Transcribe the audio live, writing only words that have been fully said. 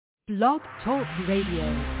Blog Talk Radio.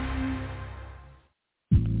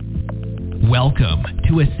 Welcome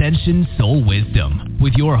to Ascension Soul Wisdom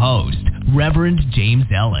with your host, Reverend James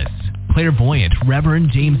Ellis. Clairvoyant Reverend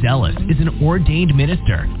James Ellis is an ordained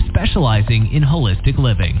minister specializing in holistic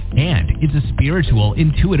living and is a spiritual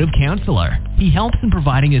intuitive counselor. He helps in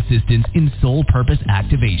providing assistance in soul purpose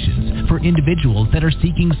activations for individuals that are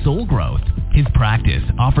seeking soul growth. His practice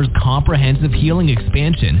offers comprehensive healing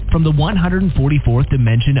expansion from the 144th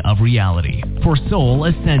dimension of reality for Soul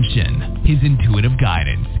Ascension. His intuitive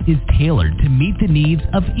guidance is tailored to meet the needs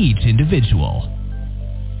of each individual.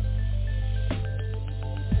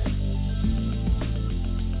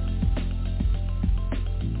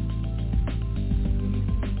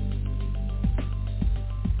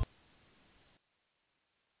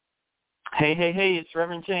 Hey, it's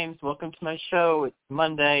Reverend James. Welcome to my show. It's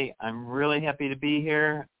Monday. I'm really happy to be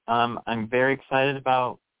here. I'm very excited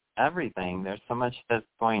about everything. There's so much that's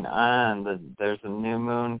going on. There's a new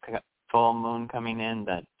moon, full moon coming in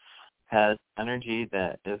that has energy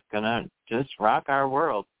that is going to just rock our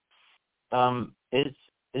world.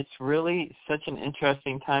 It's really such an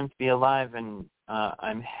interesting time to be alive, and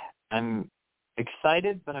I'm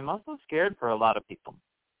excited, but I'm also scared for a lot of people,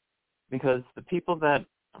 because the people that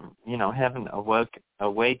haven't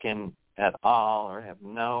awakened at all or have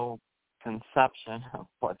no conception of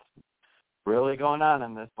what's really going on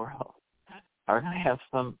in this world are going to have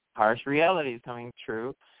some harsh realities coming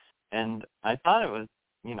true. And I thought it was,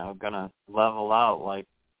 going to level out like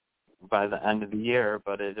by the end of the year,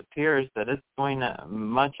 but it appears that it's going to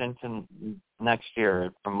much into next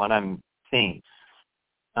year from what I'm seeing.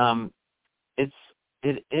 It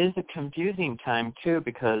is a confusing time too,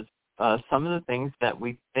 because some of the things that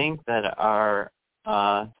we think that are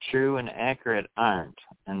true and accurate aren't.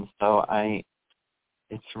 And so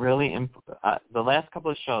it's really, the last couple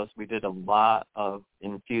of shows we did a lot of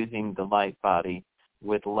infusing the light body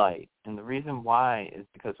with light. And the reason why is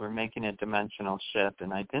because we're making a dimensional shift,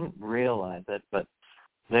 and I didn't realize it, but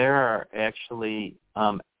there are actually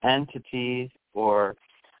entities or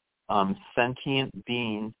sentient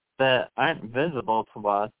beings that aren't visible to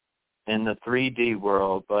us in the 3D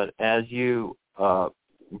world, but as you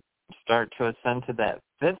start to ascend to that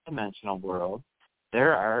fifth dimensional world,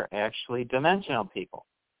 there are actually dimensional people.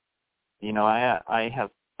 I have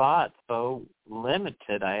thought so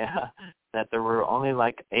limited that there were only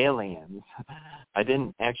like aliens. I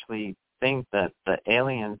didn't actually think that the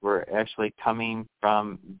aliens were actually coming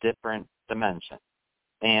from different dimensions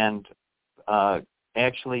and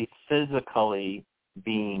actually physically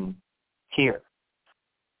being here.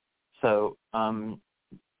 So,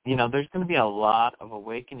 there's going to be a lot of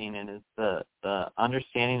awakening, and it's the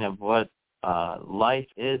understanding of what life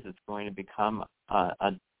is going to become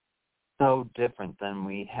so different than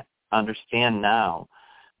we understand now.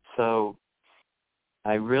 So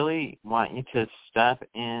I really want you to step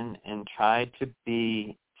in and try to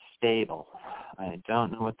be stable. I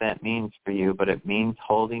don't know what that means for you, but it means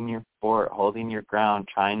holding your fort, holding your ground,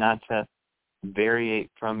 trying not to variate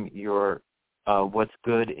from your what's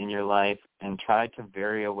good in your life, and try to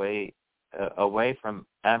vary away from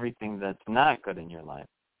everything that's not good in your life.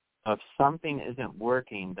 If something isn't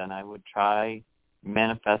working, then I would try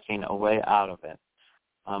manifesting a way out of it.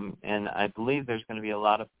 And I believe there's going to be a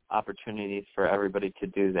lot of opportunities for everybody to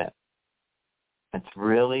do that. It's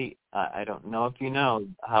really, I don't know if you know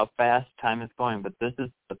how fast time is going, but this is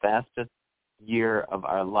the fastest year of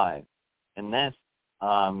our life. And that's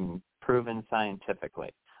proven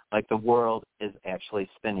scientifically. Like the world is actually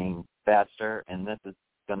spinning faster, and this is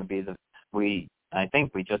going to be I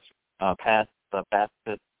think we just passed the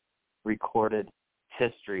fastest recorded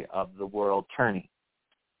history of the world turning.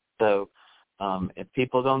 So if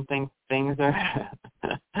people don't think things are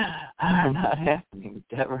not happening,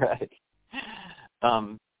 get right.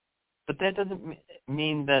 But that doesn't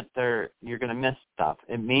mean that you're going to miss stuff.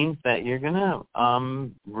 It means that you're going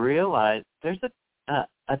to realize there's a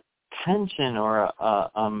tension or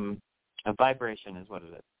a vibration is what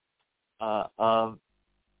it is, of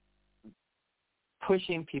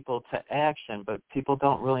pushing people to action, but people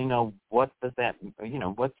don't really know what does that,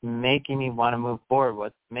 what's making me want to move forward,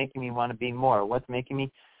 what's making me want to be more, what's making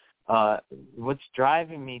me, what's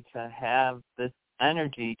driving me to have this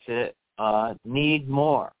energy to need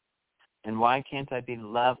more, and why can't I be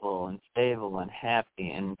level and stable and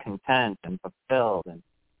happy and content and fulfilled and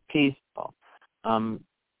peaceful?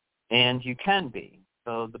 And you can be.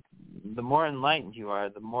 So the more enlightened you are,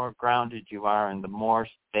 the more grounded you are, and the more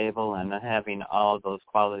stable and having all of those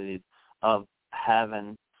qualities of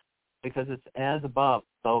heaven, because it's as above,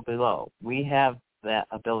 so below. We have that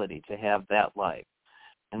ability to have that life.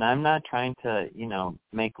 and I'm not trying to,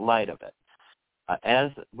 make light of it.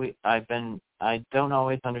 I don't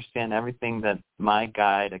always understand everything that my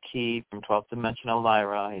guide, Aki from 12th Dimensional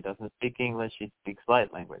Lyra, he doesn't speak English, he speaks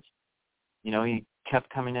light language. He kept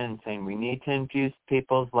coming in and saying, we need to infuse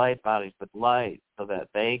people's light bodies with light so that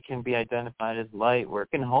they can be identified as light, where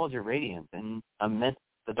it can hold your radiance in amidst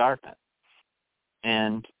the darkness.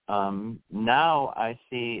 And now I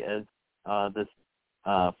see as this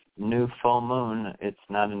new full moon, it's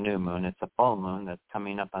not a new moon, it's a full moon that's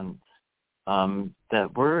coming up on,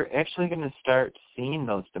 that we're actually going to start seeing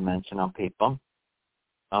those dimensional people.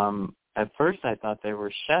 At first I thought they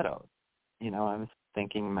were shadows. I was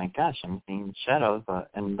thinking, my gosh, I'm seeing shadows.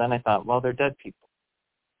 And then I thought, well, they're dead people.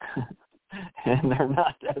 And they're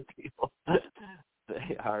not dead people.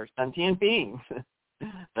 They are sentient beings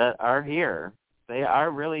that are here. They are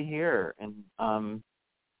really here.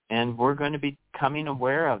 And we're going to be becoming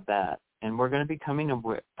aware of that. And we're going to be becoming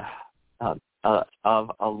aware of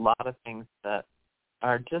a lot of things that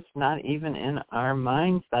are just not even in our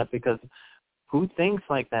mindset, because who thinks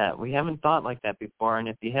like that? We haven't thought like that before. And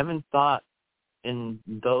if you haven't thought in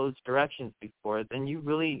those directions before, then you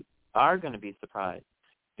really are going to be surprised.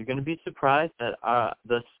 You're going to be surprised that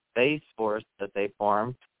the space force that they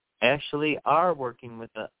formed actually are working with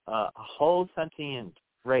a whole sentient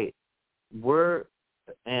race. When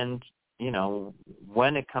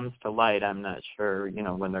it comes to light, I'm not sure,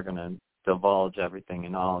 when they're going to divulge everything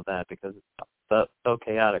and all of that, because it's so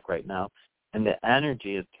chaotic right now, and the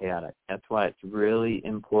energy is chaotic. That's why it's really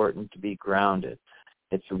important to be grounded.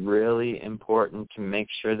 It's really important to make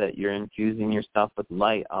sure that you're infusing yourself with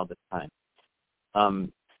light all the time.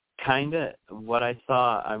 Kind of what I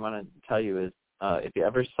saw, I want to tell you is, if you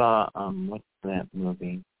ever saw, what's that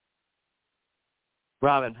movie?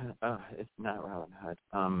 Robin Hood. Oh, it's not Robin Hood.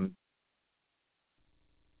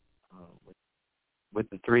 With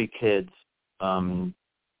the three kids. Oh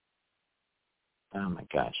my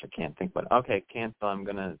gosh, I can't think what. Okay, cancel. I'm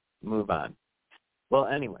going to move on. Well,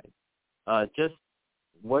 anyway, just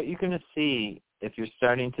what you're going to see if you're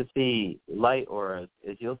starting to see light auras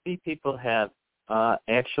is you'll see people have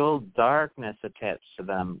actual darkness attached to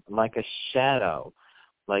them, like a shadow,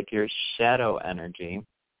 like your shadow energy.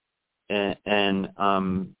 But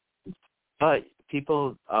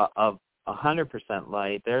people of 100%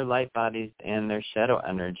 light, their light bodies and their shadow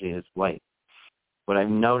energy is white. What I've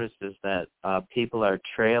noticed is that people are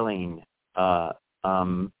trailing. I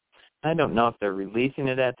don't know if they're releasing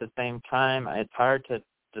it at the same time. It's hard to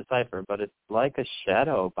decipher, but it's like a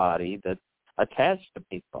shadow body that's attached to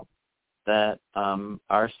people that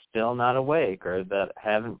are still not awake, or that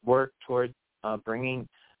haven't worked towards bringing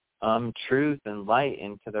truth and light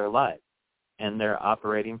into their life. And they're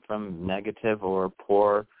operating from negative or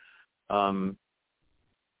poor,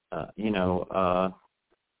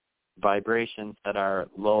 vibrations that are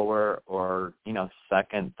lower or,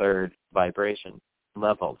 second, third vibration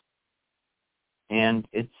levels. And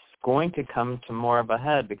it's going to come to more of a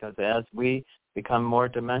head, because as we become more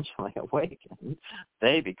dimensionally awakened,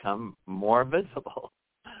 they become more visible.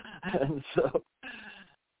 And so,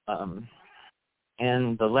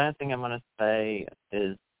 and the last thing I want to say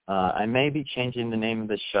is, I may be changing the name of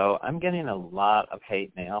the show. I'm getting a lot of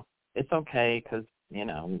hate mail. It's okay, because,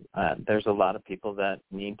 there's a lot of people that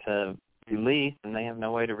need to release, and they have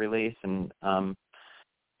no way to release. And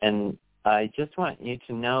I just want you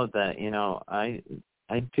to know that,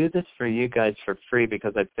 I do this for you guys for free,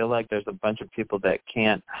 because I feel like there's a bunch of people that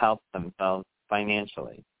can't help themselves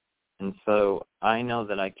financially. And so I know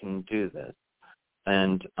that I can do this.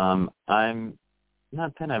 And I'm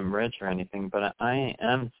not that I'm rich or anything, but I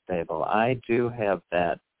am stable. I do have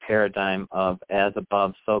that paradigm of as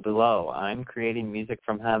above, so below. I'm creating music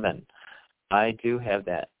from heaven. I do have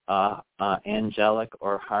that angelic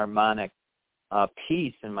or harmonic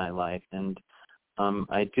peace in my life. And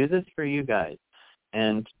I do this for you guys.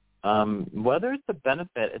 And whether it's a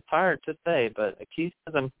benefit, it's hard to say, but Aki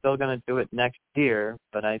says I'm still going to do it next year,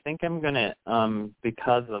 but I think I'm going to,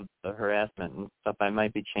 because of the harassment and stuff, I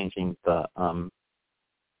might be changing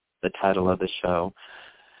the title of the show.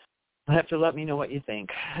 You'll have to let me know what you think.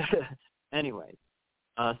 Anyway,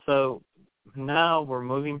 so now we're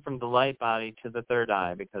moving from the light body to the third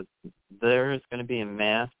eye, because there is going to be a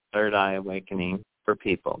mass third eye awakening for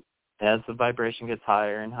people. As the vibration gets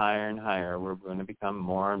higher and higher and higher, we're going to become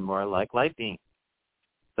more and more like light beings.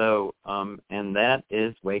 So, and that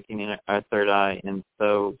is waking our third eye. And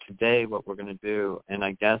so today what we're going to do, and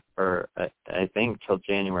I guess for, I think till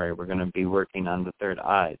January, we're going to be working on the third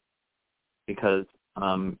eye, because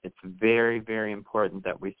it's very, very important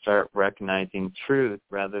that we start recognizing truth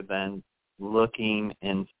rather than looking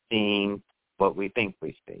and seeing what we think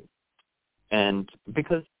we see. And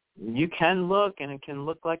because you can look, and it can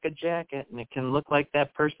look like a jacket, and it can look like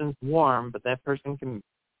that person's warm, but that person can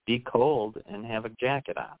be cold and have a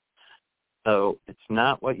jacket on. So it's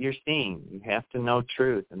not what you're seeing. You have to know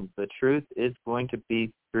truth, and the truth is going to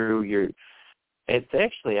be through it's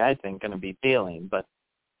actually, I think, going to be feeling. But,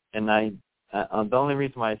 and the only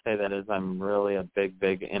reason why I say that is I'm really a big,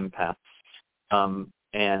 big empath.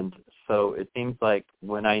 And so it seems like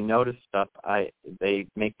when I notice stuff, they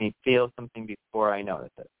make me feel something before I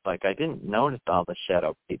notice it. Like I didn't notice all the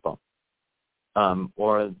shadow people,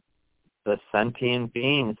 or the sentient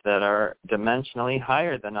beings that are dimensionally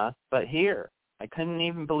higher than us, but here. I couldn't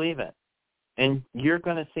even believe it. And you're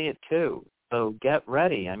going to see it too. So get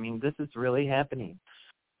ready. I mean, this is really happening.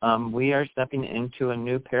 We are stepping into a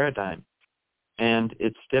new paradigm. And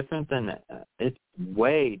it's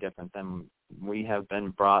way different than we have been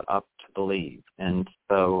brought up to believe. And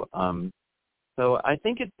so I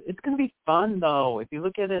think it's going to be fun, though. If you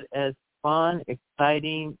look at it as fun,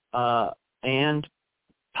 exciting, and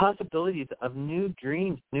possibilities of new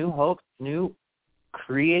dreams, new hopes, new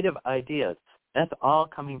creative ideas, that's all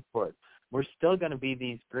coming forth. We're still going to be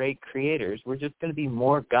these great creators. We're just going to be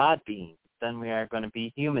more God beings than we are going to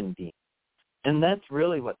be human beings. And that's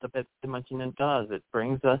really what the fifth dimension does. It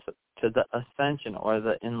brings us to the ascension, or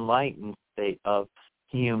the enlightened state of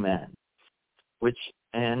human,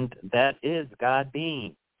 and that is God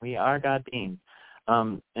being. We are God beings.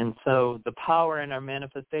 And so the power in our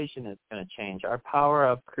manifestation is going to change. Our power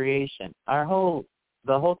of creation, the whole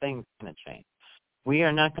thing's going to change. We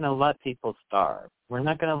are not going to let people starve. We're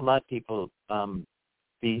not going to let people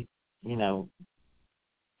be,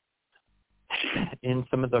 in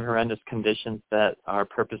some of the horrendous conditions that are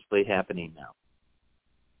purposely happening now.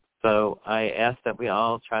 So I ask that we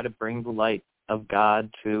all try to bring the light of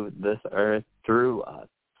God to this earth through us.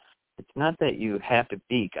 It's not that you have to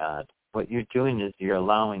be God. What you're doing is you're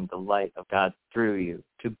allowing the light of God through you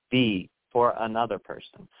to be for another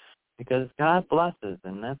person. Because God blesses,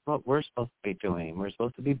 and that's what we're supposed to be doing. We're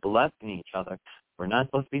supposed to be blessing each other. We're not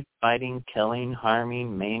supposed to be fighting, killing,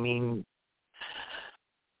 harming, maiming,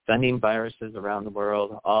 sending viruses around the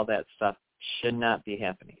world. All that stuff should not be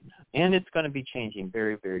happening. And it's going to be changing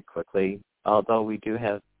very, very quickly, although we do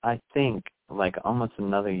have, I think, like almost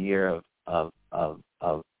another year of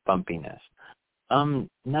bumpiness.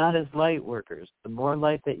 Not as light workers. The more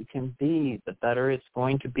light that you can be, the better it's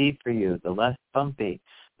going to be for you, the less bumpy,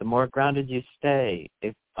 the more grounded you stay.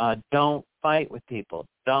 Don't fight with people.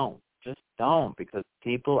 Just don't, because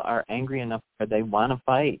people are angry enough where they want to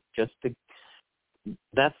fight.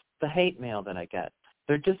 That's the hate mail that I get.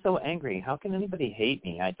 They're just so angry. How can anybody hate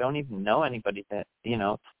me? I don't even know anybody that,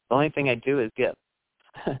 the only thing I do is give.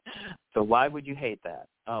 So why would you hate that?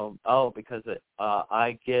 Oh, because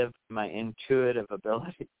I give my intuitive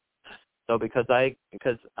ability. So because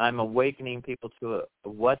I'm awakening people to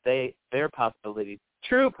what their possibilities,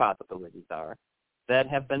 true possibilities are, that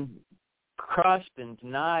have been crushed and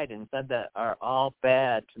denied and said that are all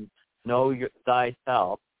bad. To know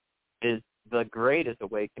thyself is the greatest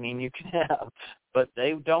awakening you can have, but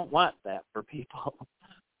they don't want that for people.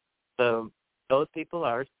 So those people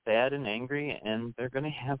are sad and angry, and they're going to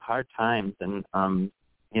have hard times. And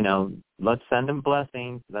let's send them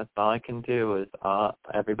blessings. That's all I can do. Is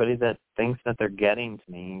everybody that thinks that they're getting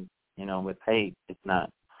to me, with hate, it's not.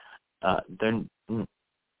 I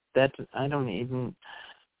don't even.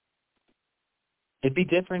 It'd be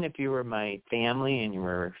different if you were my family and you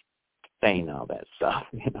were saying all that stuff,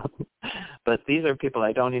 But these are people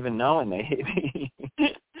I don't even know, and they hate me.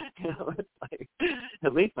 It's like,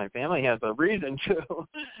 at least my family has a reason to.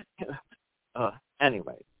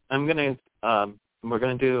 Anyway, we're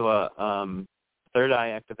gonna do a third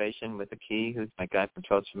eye activation with a key, who's my guide from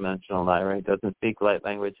 12th dimensional Lyra. He doesn't speak light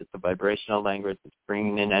language. It's a vibrational language. It's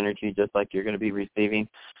bringing in energy just like you're going to be receiving,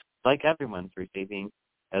 like everyone's receiving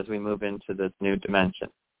as we move into this new dimension.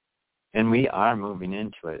 And we are moving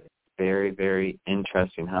into it. It's very, very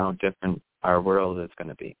interesting how different our world is going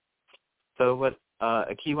to be. So what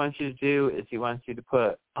a key wants you to do is he wants you to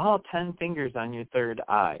put all 10 fingers on your third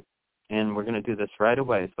eye. And we're going to do this right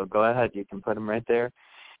away. So go ahead. You can put them right there.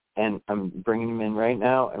 And I'm bringing them in right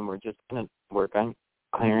now, and we're just going to work on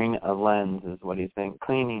clearing a lens, is what he's saying.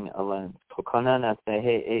 Cleaning a lens.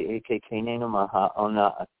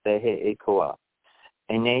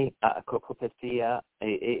 Ene kokopatia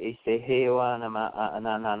sehewa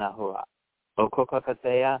na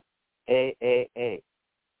okokakatea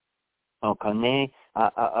okane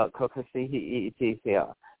kokasihi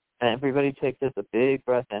itisia. And everybody take just a big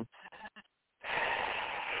breath in.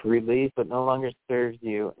 release what no longer serves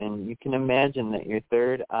you, and you can imagine that your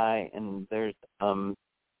third eye, and there's what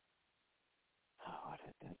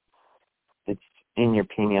is it? It's in your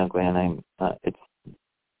pineal gland.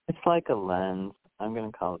 It's like a lens. I'm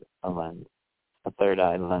going to call it a lens, a third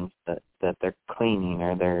eye lens that they're cleaning,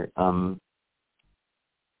 or they're what's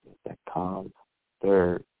that called?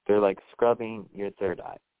 They're like scrubbing your third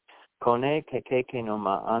eye. Kone keke no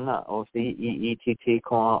ma'ana o si iitt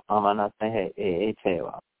ko amana sehe e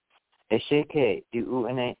tewa. E sheke di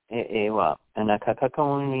uene e wa and a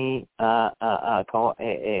kakakoni ko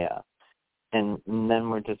e. And then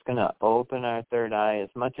we're just going to open our third eye as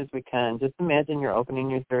much as we can. Just imagine you're opening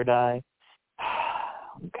your third eye.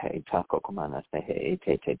 Okay, chako kumana sehe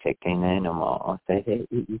te kene no mo sehe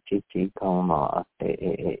iitt ko ma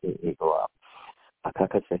e wa.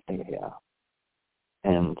 Akaka sehe.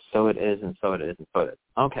 And so it is, and so it is, and so it is.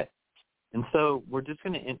 Okay. And so we're just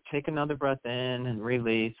going to take another breath in and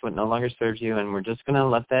release what no longer serves you, and we're just going to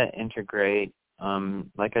let that integrate.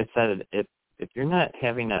 Like I said, if you're not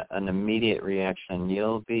having an immediate reaction,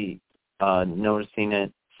 you'll be noticing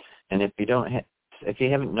it. And if you if you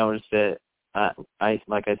haven't noticed it,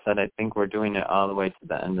 like I said, I think we're doing it all the way to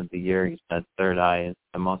the end of the year. You said third eye is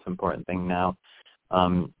the most important thing now.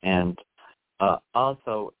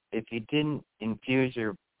 Also, if you didn't infuse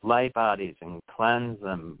your light bodies and cleanse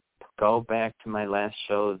them, go back to my last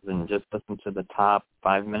shows and just listen to the top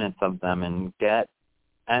 5 minutes of them and get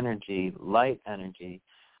energy, light energy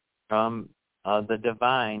from the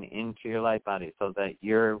divine into your light body, so that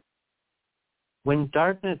when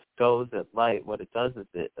darkness goes at light, what it does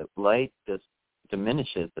is light just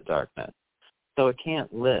diminishes the darkness, so it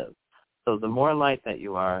can't live. So the more light that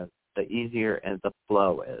you are, the easier as the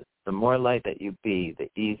flow is. The more light that you be, the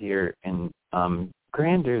easier and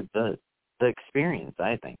grander the experience,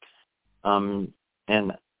 I think. And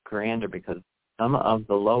grander, because some of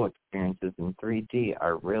the low experiences in 3D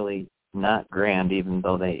are really not grand, even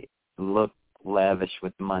though they look lavish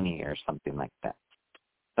with money or something like that.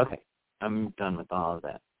 Okay, I'm done with all of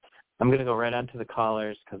that. I'm going to go right on to the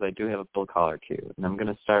callers, because I do have a full caller queue. And I'm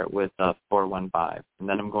going to start with 415, and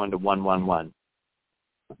then I'm going to 111.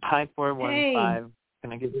 Hi, 415. Hey.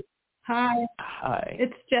 Can I give you? Hi. Hi.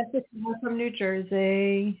 It's Jessica from New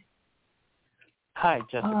Jersey. Hi,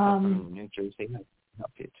 Jessica from New Jersey. How can I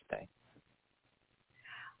help you today?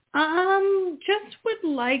 Just would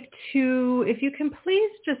like to, if you can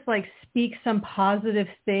please just like speak some positive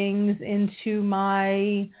things into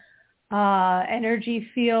my energy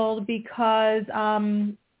field, because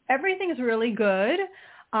everything's really good.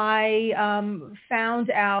 I found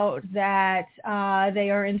out that they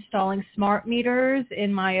are installing smart meters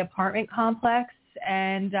in my apartment complex,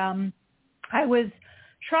 and I was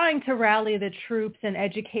trying to rally the troops and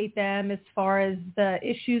educate them as far as the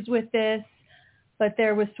issues with this, but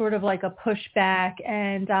there was sort of like a pushback,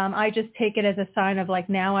 and I just take it as a sign of like,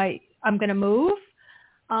 now I'm going to move.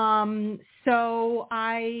 So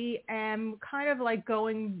I am kind of like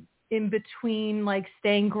going in between, like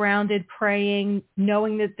staying grounded, praying,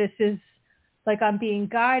 knowing that this is like I'm being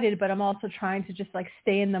guided, but I'm also trying to just like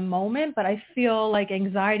stay in the moment. But I feel like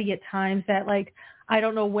anxiety at times that like I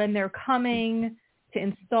don't know when they're coming to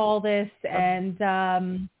install this, and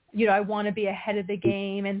I want to be ahead of the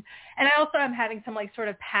game, and I also am having some like sort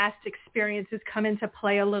of past experiences come into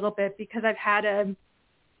play a little bit, because I've had a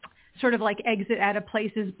sort of like exit out of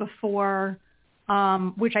places before,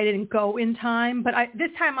 which I didn't go in time, but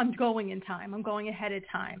this time I'm going in time. I'm going ahead of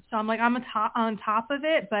time. So I'm like, I'm on top of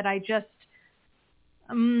it, but I just,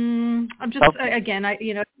 I'm just, okay. Again,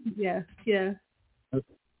 yeah.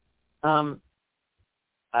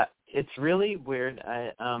 It's really weird.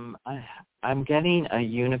 I'm getting a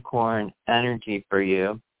unicorn energy for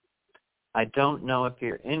you. I don't know if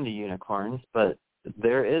you're into unicorns, but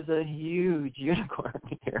there is a huge unicorn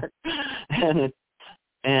here,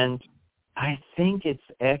 and I think it's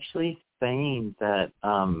actually saying that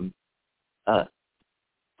I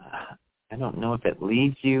don't know if it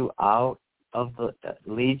leads you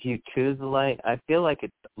leads you to the light. I feel like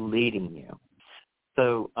it's leading you.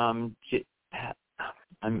 So I'm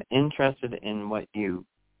interested in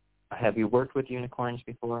have you worked with unicorns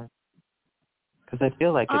before? Because I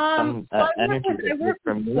feel like it's some energy I work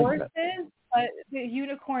with horses, but the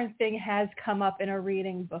unicorn thing has come up in a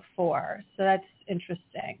reading before, so that's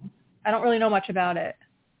interesting. I don't really know much about it,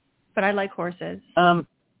 but I like horses. I'm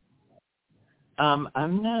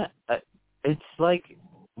not. It's like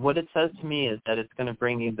what it says to me is that it's going to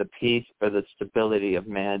bring you the peace or the stability of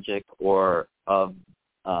magic or of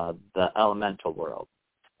the elemental world.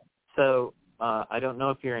 So I don't know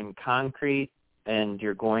if you're in concrete and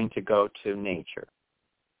you're going to go to nature.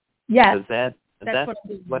 Yes. Does that That's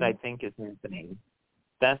what I think is happening.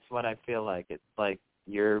 That's what I feel like. It's like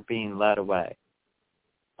you're being led away.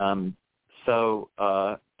 And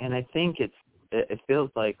I think it feels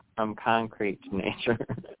like from concrete to nature.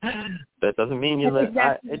 That doesn't mean you live.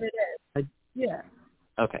 Exactly what it is. Yeah.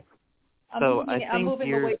 Okay. I'm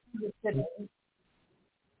moving away from the city.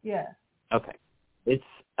 Yeah. Okay. It's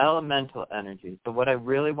elemental energy. So what I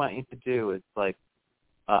really want you to do is like,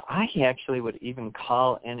 I actually would even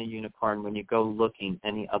call in a unicorn when you go looking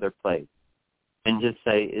any other place, and just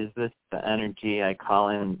say, "Is this the energy I call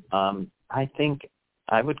in?" I think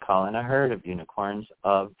I would call in a herd of unicorns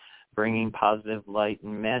of bringing positive light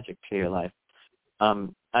and magic to your life.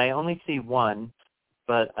 I only see one,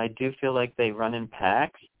 but I do feel like they run in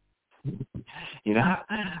packs, you know?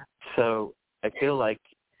 So I feel like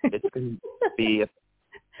it's going to be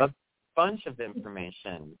a bunch of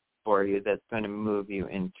information for you that's going to move you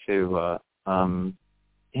into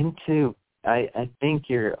I think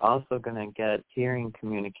you're also going to get hearing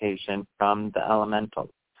communication from the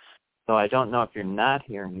elementals. So I don't know if you're not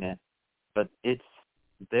hearing it, but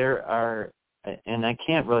there are, and I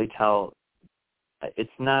can't really tell,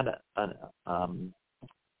 it's not,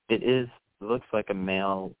 it looks like a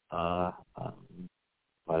male,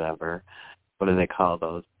 whatever, what do they call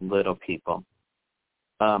those little people?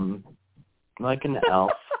 Like an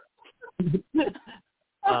elf.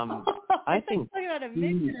 I think talking about a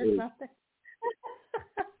midget or something.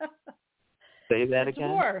 Say that again.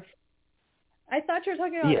 Dwarf. I thought you were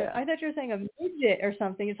talking about. I thought you were saying a midget or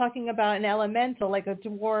something. You're talking about an elemental, like a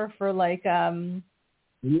dwarf or like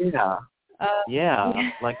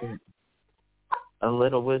like a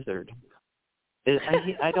little wizard.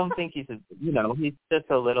 I don't think he's he's just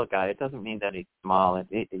a little guy. It doesn't mean that he's small.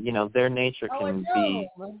 Their nature can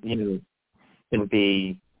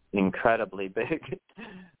be incredibly big.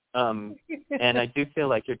 And I do feel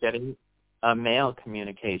like you're getting a male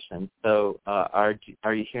communication. So are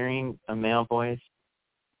you hearing a male voice?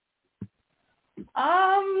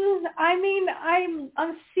 I mean,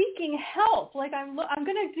 I'm seeking help. Like I'm going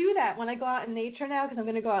to do that when I go out in nature now, because I'm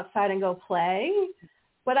going to go outside and go play.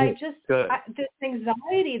 But this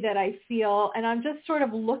anxiety that I feel, and I'm just sort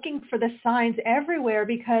of looking for the signs everywhere,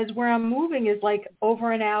 because where I'm moving is like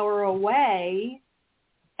over an hour away,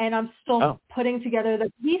 and I'm still putting together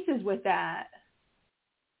the pieces with that.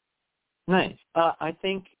 Nice. I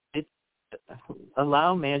think it's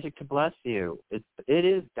allow magic to bless you. It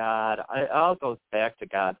is God. It all goes back to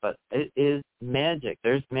God, but it is magic.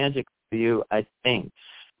 There's magic for you, I think.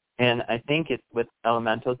 And I think it's with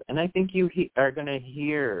elementals, and I think you are going to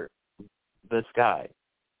hear this guy,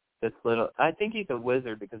 this little, I think he's a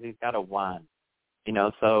wizard because he's got a wand,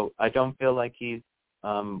 so I don't feel like he's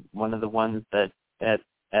one of the ones that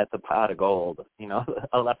at the pot of gold,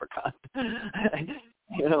 a leprechaun.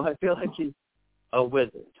 I feel like he's a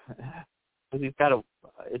wizard because he's got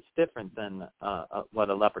it's different than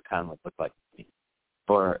what a leprechaun would look like to me.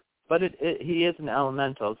 But he is an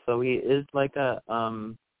elemental, so he is like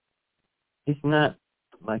he's not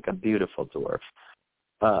like a beautiful dwarf.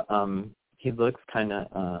 He looks kind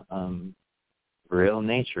of real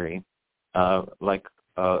naturey, like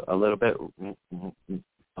a little bit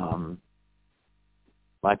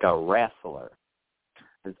like a wrestler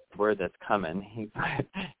is the word that's coming.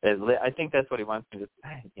 I think that's what he wants me to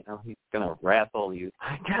say. He's going to wrestle you.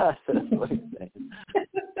 I guess that's what he's saying.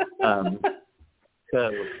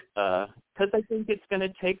 Because I think it's going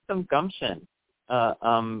to take some gumption.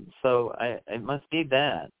 So it must be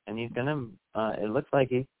that, and he's gonna. It looks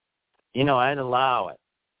like I'd allow it.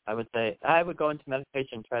 I would say I would go into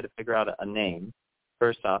meditation and try to figure out a name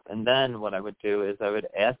first off, and then what I would do is I would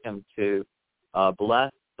ask him to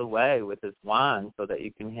bless the way with his wand so that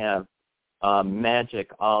you can have magic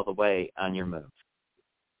all the way on your move.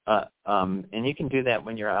 And you can do that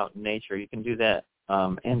when you're out in nature. You can do that,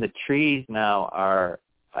 and the trees now are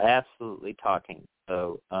absolutely talking.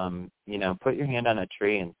 So, put your hand on a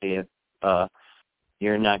tree and see if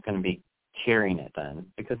you're not going to be hearing it then.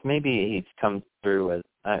 Because maybe he comes through as,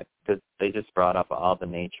 because they just brought up all the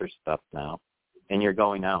nature stuff now, and you're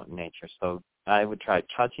going out in nature. So I would try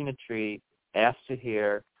touching a tree, ask to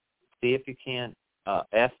hear, see if you can,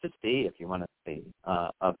 ask to see if you want to see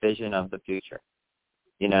a vision of the future,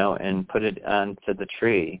 and put it onto the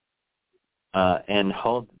tree and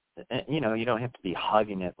hold, you don't have to be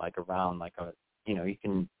hugging it like around like a, you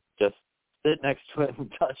can just sit next to it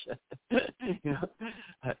and touch it.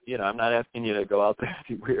 I'm not asking you to go out there and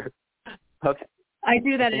be weird. Okay. I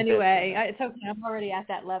do that anyway. It's okay. I'm already at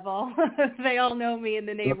that level. They all know me in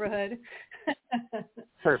the neighborhood.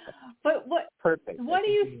 Perfect. But what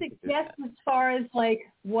do you suggest as far as like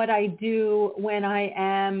what I do when I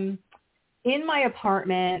am in my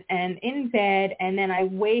apartment and in bed, and then I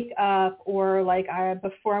wake up or like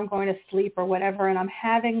before I'm going to sleep or whatever, and I'm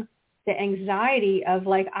having the anxiety of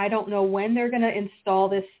like, I don't know when they're going to install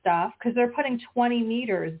this stuff because they're putting 20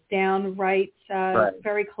 meters down right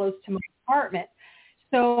very close to my apartment.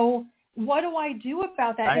 So what do I do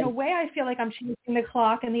about that? In a way, I feel like I'm changing the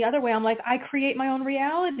clock, and the other way, I'm like, I create my own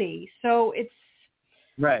reality. So it's,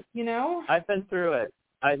 you know? I've been through it.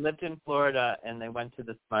 I lived in Florida, and they went to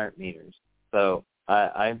the smart meters. So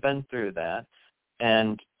I've been through that.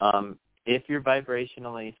 And if you're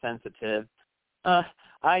vibrationally sensitive,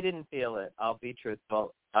 I didn't feel it. I'll be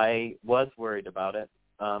truthful. I was worried about it.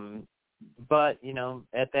 But, you know,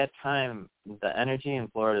 at that time, the energy in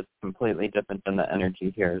Florida is completely different than the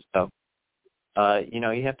energy here. So, you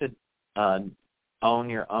know, you have to own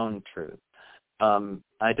your own truth.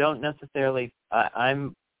 I don't necessarily,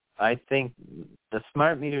 I think the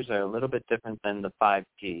smart meters are a little bit different than the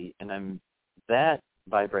 5G, and that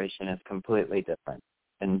vibration is completely different.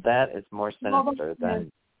 And that is more sinister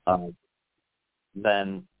than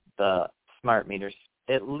the smart meters.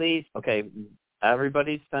 At least, okay,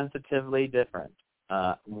 everybody's sensitively different.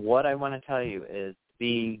 What I want to tell you is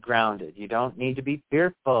be grounded. You don't need to be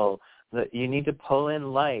fearful. You need to pull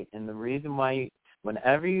in light. And the reason why,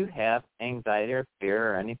 whenever you have anxiety or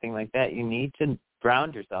fear or anything like that, you need to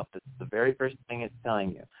ground yourself. This is the very first thing it's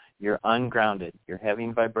telling you. You're ungrounded. You're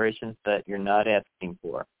having vibrations that you're not asking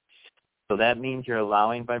for. So that means you're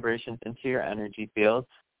allowing vibrations into your energy field.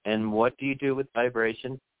 And what do you do with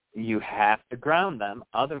vibrations? You have to ground them.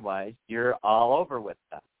 Otherwise, you're all over with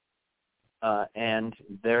them. And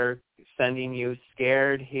they're sending you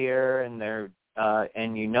scared here, and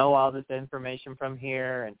and you know all this information from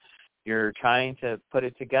here, and you're trying to put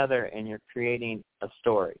it together, and you're creating a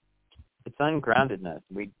story. It's ungroundedness.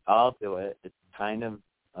 We all do it. It's kind of,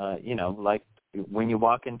 you know, like when you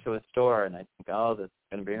walk into a store and I think, oh, this is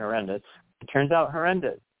going to be horrendous. It turns out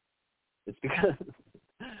horrendous. It's because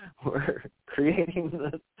we're creating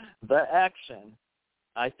the action.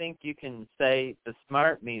 I think you can say the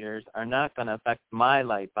smart meters are not going to affect my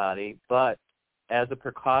light body, but as a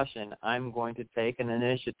precaution, I'm going to take an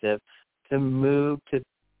initiative to move to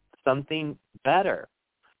something better.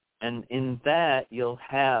 And in that, you'll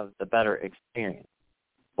have the better experience.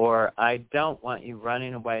 Or I don't want you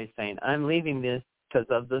running away saying, I'm leaving this because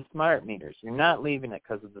of the smart meters. You're not leaving it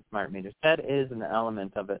because of the smart meters. That is an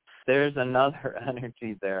element of it. There's another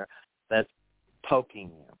energy there that's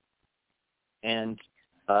poking you. And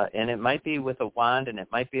it might be with a wand, and it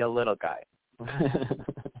might be a little guy.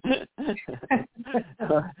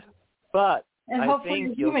 But and I hopefully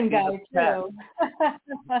think a human guy, too.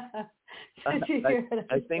 I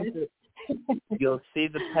think that you'll see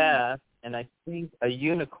the path, and I think a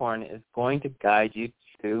unicorn is going to guide you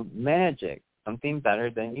to magic, something better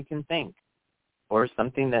than you can think, or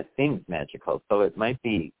something that seems magical. So it might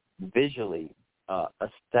be visually,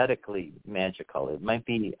 aesthetically magical. It might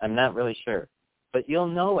be, I'm not really sure. But you'll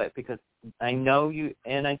know it because I know you,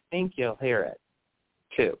 and I think you'll hear it,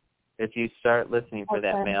 too, if you start listening for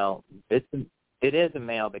that male. It is a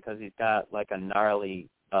male because he's got like a gnarly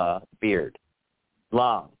beard,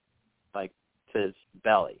 long, like to his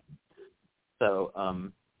belly. So,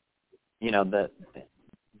 you know,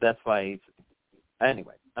 that's why he's...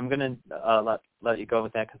 Anyway, I'm going to let you go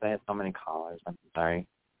with that because I have so many callers. I'm sorry.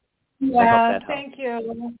 Yeah, thank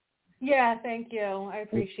you. Yeah, thank you. I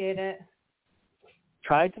appreciate it.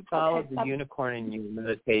 Try to follow the unicorn in your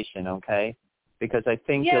meditation, okay? Because I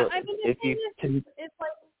think it's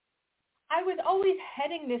like I was always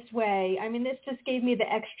heading this way. I mean, this just gave me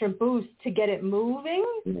the extra boost to get it moving,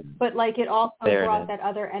 but like it also brought that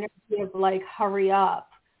other energy of like hurry up.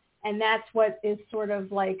 And that's what is sort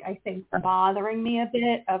of like, I think, bothering me a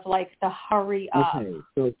bit of like the hurry up.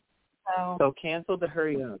 Okay. So cancel the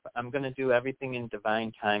hurry up. I'm going to do everything in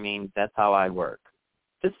divine timing. That's how I work.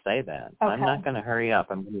 Just say that. Okay. I'm not going to hurry up.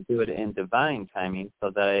 I'm going to do it in divine timing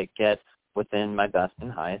so that I get within my best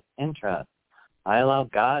and highest interest. I allow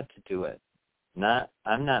God to do it.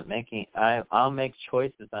 I'll make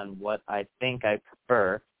choices on what I think I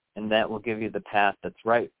prefer, and that will give you the path that's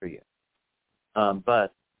right for you.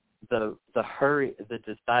 But the hurry, the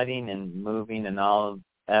deciding and moving and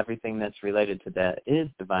everything that's related to that is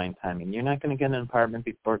divine timing. You're not going to get an apartment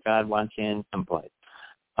before God wants you in someplace.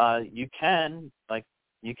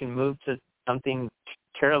 You can move to something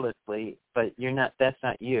carelessly, but you're not. That's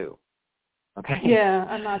not you. Okay. Yeah,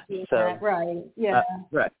 I'm not doing that. Right. Yeah.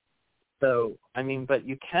 Right. So, I mean, but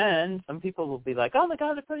you can. Some people will be like, oh, my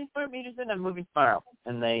God, they're putting smart meters in. I'm moving tomorrow.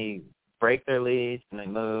 And they break their lease and they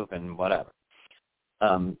move and whatever.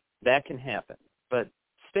 That can happen. But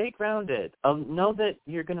stay grounded. Know that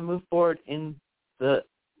you're going to move forward in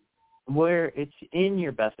where it's in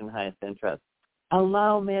your best and highest interest.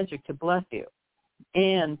 Allow magic to bless you,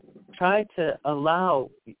 and try to allow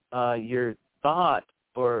your thought,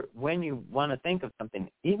 or when you want to think of something,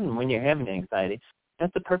 even when you're having anxiety,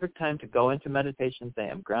 that's the perfect time to go into meditation. Say,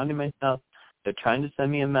 I'm grounding myself. They're trying to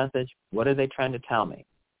send me a message. What are they trying to tell me?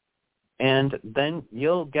 And then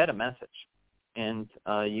you'll get a message, and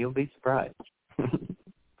you'll be surprised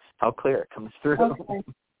how clear it comes through. Okay.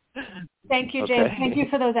 Thank you, James. Thank you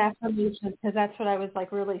for those affirmations, because that's what I was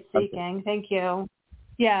like really seeking. Okay. Thank you.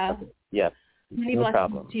 Yeah. Yes. Many no blessings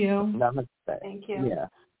problem. to you. Namaste. Thank you. Yeah.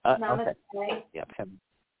 Namaste. Okay. Yep.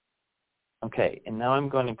 Okay, and now I'm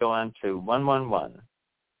going to go on to 111,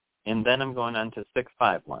 and then I'm going on to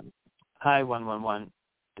 651. Hi, 111.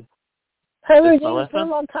 Hi, Regina. It's been a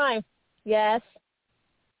long time. Yes.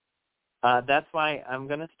 That's why I'm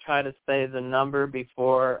going to try to say the number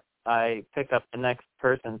before I pick up the next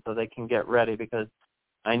person so they can get ready, because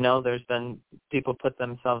I know there's been people put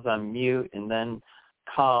themselves on mute and then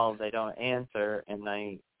call, they don't answer, and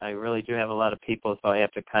I really do have a lot of people, so I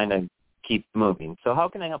have to kind of keep moving. So how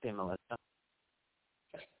can I help you, Melissa?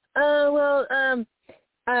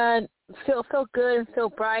 Feel good and feel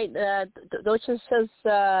bright. Those just says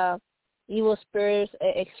evil spirits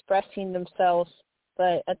expressing themselves,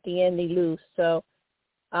 but at the end they lose. So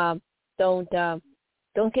don't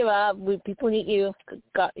give up. People need you.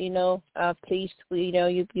 Please,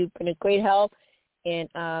 you've been a great help, and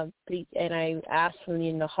please. And I ask from you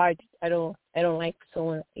in the heart. I don't like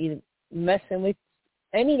someone even messing with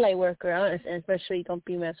any light worker, honest, and especially don't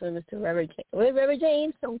be messing with Mr. Reverend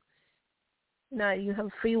James. So, no, you have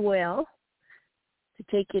free will to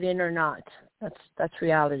take it in or not. That's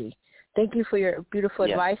reality. Thank you for your beautiful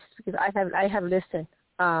advice, because I have listened.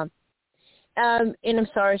 And I'm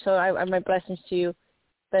sorry. So my blessings to you,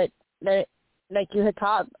 but like you had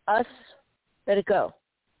taught us, let it go.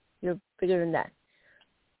 You're bigger than that.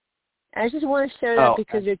 I just want to share that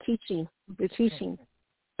because you're teaching. You're teaching.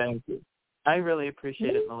 Thank you. I really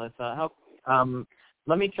appreciate it, Melissa.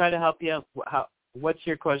 Let me try to help you. What's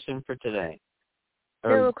your question for today?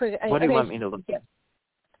 Real quick. What do you want me to look at?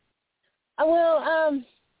 Well,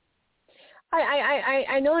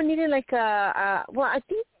 I know I needed like I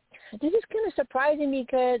think this is kind of surprising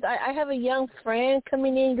because I have a young friend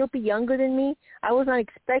coming in. You'll be younger than me. I was not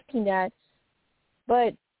expecting that,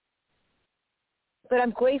 but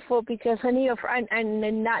I'm grateful because I need a friend,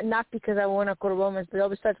 and not because I want to go to romance, but it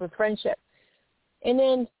always starts with friendship. And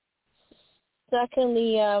then,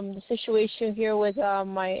 secondly, the situation here with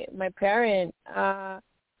my parent,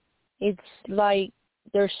 it's like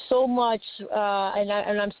there's so much, and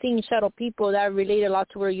I'm seeing shadow people that relate a lot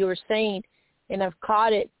to what you were saying, and I've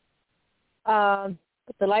caught it, but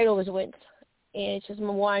the light always wins. And it's just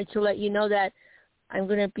wanted to let you know that I'm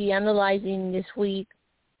going to be analyzing this week,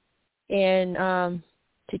 and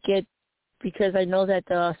to get, because I know that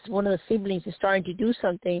one of the siblings is starting to do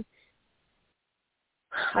something.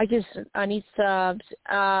 I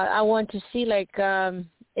want to see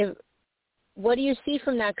what do you see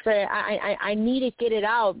from that? Because I need to get it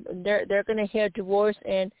out. They're going to hear divorce,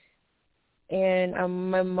 and I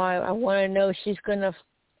want to know if she's going to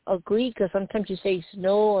agree, because sometimes you say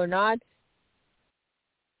no or not.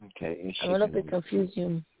 Okay. I'm a little bit confused.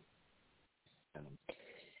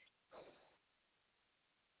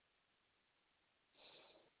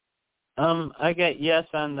 I get yes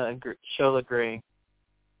on the she'll agree.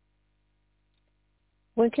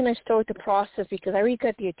 When can I start the process? Because I already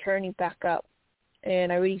got the attorney back up,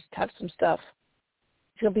 and I already have some stuff.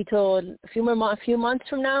 It's gonna be till a few months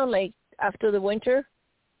from now, like after the winter.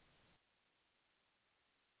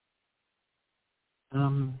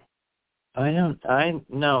 I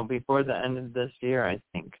know before the end of this year, I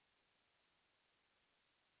think.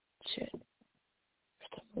 Shit.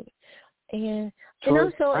 And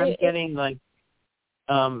also, I'm getting like,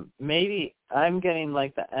 maybe I'm getting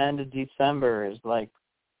like the end of December is what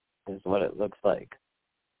it looks like.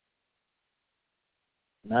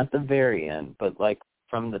 Not the very end, but like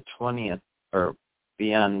from the 20th or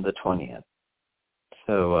beyond the 20th.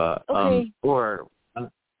 So, or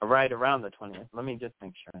right around the 20th. Let me just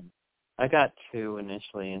make sure. I got 2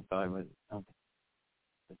 initially, and so I was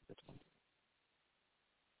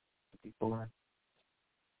before.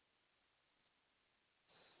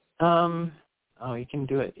 You can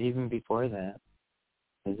do it even before that.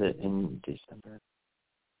 Is it in December?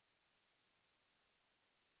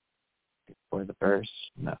 Before the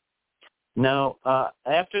 1st? No,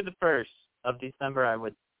 after the 1st of December, I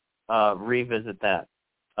would revisit that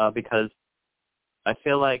because I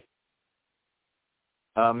feel like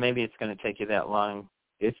maybe it's going to take you that long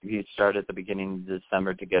if you start at the beginning of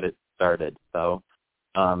December to get it started. So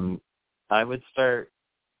I would start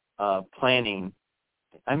planning.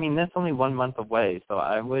 I mean, that's only 1 month away, so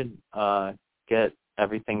I would get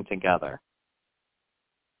everything together.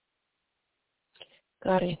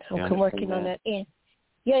 Got it. I'm working on that.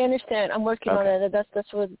 Yeah, I understand. I'm working on that.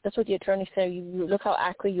 That's what the attorney said. You look how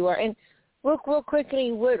accurate you are. And real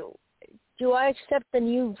quickly, do I accept the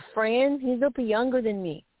new friend? He's a little bit younger than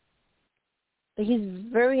me, but he's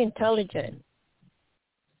very intelligent.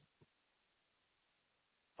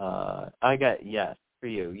 I got yes for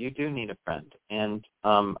you. You do need a friend, and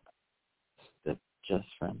just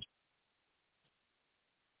friend.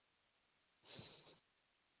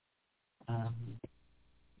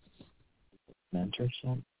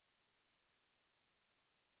 Mentorship.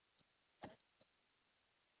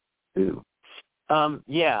 Ooh.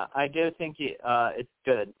 Yeah, I do think it's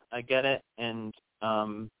good. I get it, and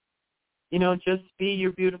just be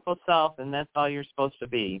your beautiful self, and that's all you're supposed to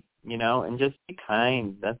be. And just be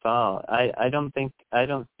kind. That's all. I don't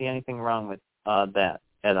see anything wrong with that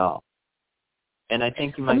at all. And I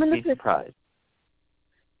think you might be surprised.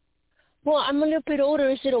 Well, I'm a little bit older.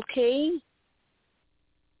 Is it okay?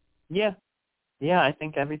 Yeah. Yeah, I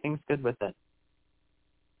think everything's good with it.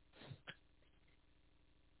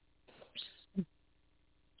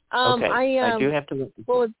 Okay. I do have to.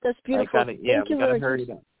 Well, that's beautiful. We got to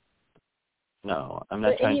hurry up. No, I'm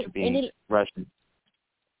not trying to be rushing.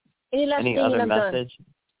 Any other message? Done.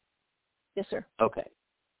 Yes, sir. Okay.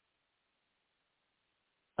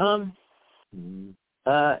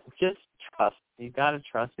 Just trust. You got to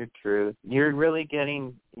trust your truth. You're really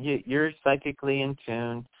you're psychically in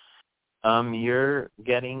tune. You're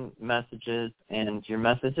getting messages, and your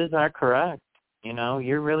messages are correct.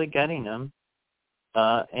 You're really getting them.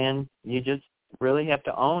 And you just really have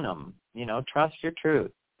to own them. Trust your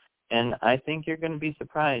truth. And I think you're going to be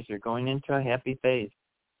surprised. You're going into a happy phase.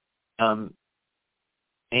 And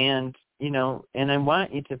I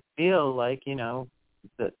want you to feel like,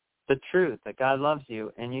 the truth, that God loves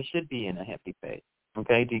you, and you should be in a happy phase.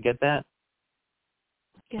 Okay? Do you get that?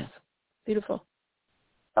 Yes. Beautiful.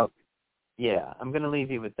 Oh, yeah. I'm going to leave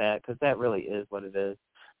you with that, because that really is what it is.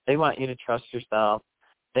 They want you to trust yourself.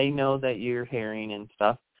 They know that you're hearing and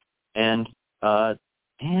stuff, and ask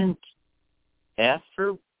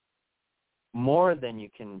for more than you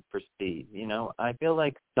can perceive. I feel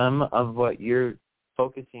like some of what you're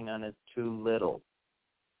focusing on is too little.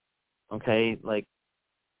 Okay, like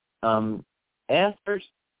ask for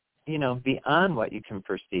beyond what you can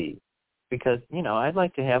perceive, because I'd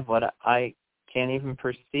like to have what I can't even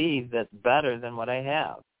perceive that's better than what I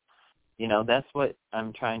have. That's what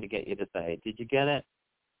I'm trying to get you to say. Did you get it?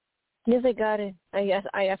 Yes, I got it.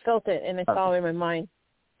 I felt it, and I saw it in my mind.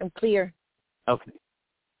 I'm clear. Okay.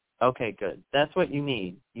 Okay, good. That's what you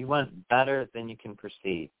need. You want better than you can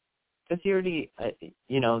perceive. Because you already,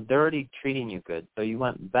 they're already treating you good, so you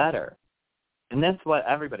want better. And that's what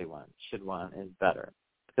everybody should want, is better.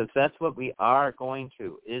 Because that's what we are going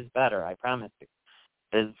to, is better, I promise you.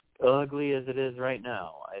 As ugly as it is right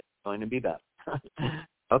now, it's going to be better.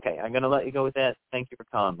 Okay, I'm going to let you go with that. Thank you for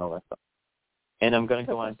calling, Melissa. And I'm going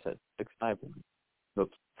to go on to 651.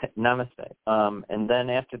 Oops. Namaste. And then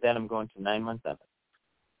after that, I'm going to 917.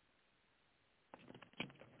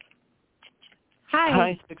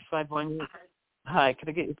 Hi, 651. Hi, could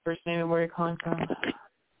I get your first name and where you're calling from?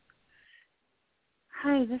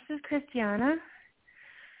 Hi, this is Christiana.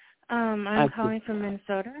 I'm calling from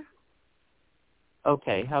Minnesota.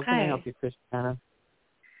 Okay, how can I help you, Christiana?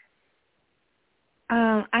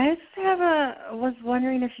 I just was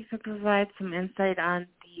wondering if you could provide some insight on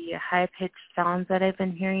the high-pitched sounds that I've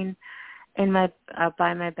been hearing in by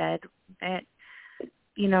my bed,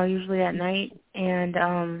 usually at night, and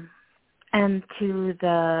to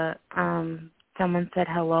the someone said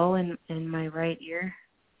hello in my right ear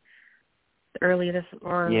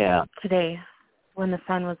today when the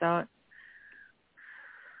sun was out.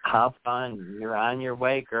 How fun. You're on your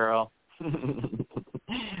way, girl.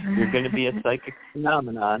 You're going to be a psychic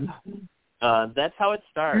phenomenon. That's how it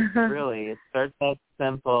starts, really. It starts out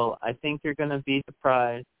simple. I think you're going to be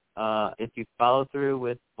surprised if you follow through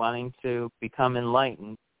with wanting to become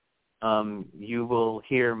enlightened. You will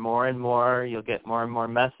hear more and more. You'll get more and more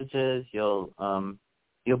messages. You'll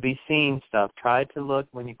be seeing stuff. Try to look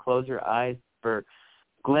when you close your eyes for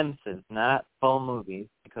glimpses, not full movies,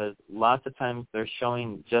 because lots of times they're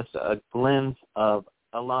showing just a glimpse of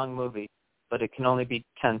a long movie, but it can only be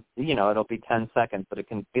 10, it'll be 10 seconds, but it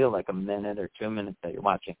can feel like a minute or 2 minutes that you're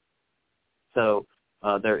watching. So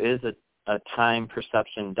there is a time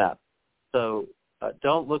perception depth. So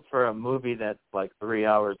don't look for a movie that's like 3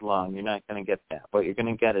 hours long. You're not going to get that. What you're going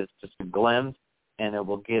to get is just a glimpse, and it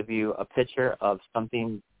will give you a picture of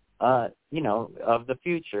something, of the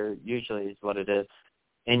future, usually is what it is.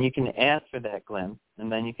 And you can ask for that glimpse,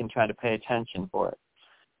 and then you can try to pay attention for it.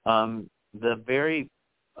 The very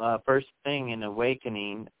first thing in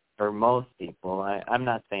awakening, for most people, I'm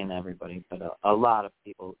not saying everybody, but a lot of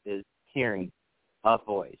people, is hearing a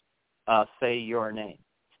voice say your name.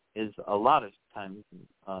 Is a lot of times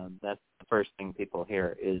that's the first thing people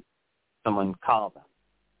hear is someone call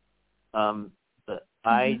them.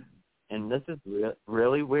 And this is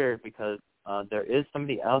really weird because there is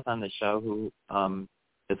somebody else on the show who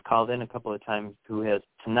has called in a couple of times who has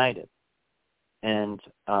tinnitus. And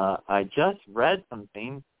I just read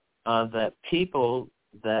something that people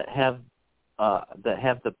that have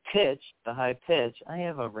the pitch, the high pitch, I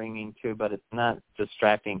have a ringing too, but it's not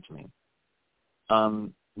distracting to me.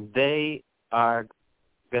 They are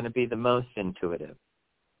going to be the most intuitive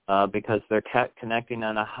because they're connecting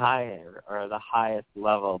on a higher or the highest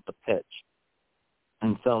level of the pitch.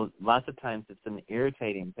 And so lots of times it's an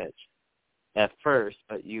irritating pitch at first,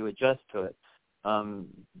 but you adjust to it.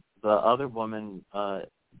 The other woman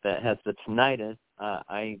that has the tinnitus,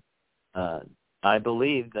 I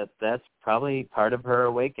believe that that's probably part of her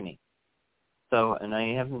awakening. So, and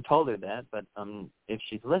I haven't told her that, but if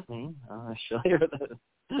she's listening, she'll hear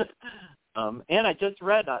this. And I just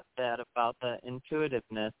read that about the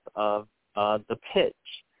intuitiveness of the pitch.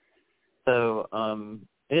 So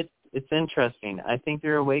it's interesting. I think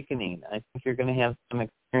you're awakening. I think you're going to have some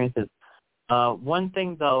experiences. One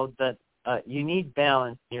thing, though, that you need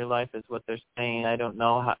balance in your life is what they're saying. I don't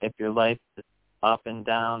know if your life is up and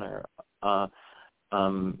down or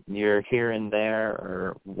you're here and there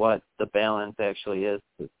or what the balance actually is.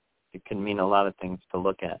 It can mean a lot of things to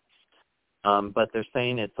look at. But they're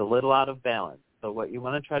saying it's a little out of balance. So what you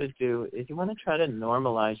want to try to do is you want to try to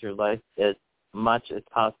normalize your life as much as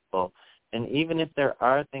possible. And even if there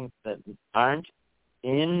are things that aren't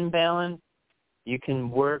in balance, you can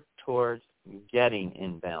work towards getting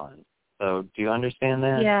in balance. So do you understand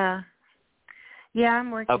that? Yeah. Yeah,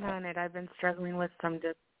 I'm working on it. I've been struggling with some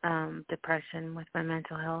depression with my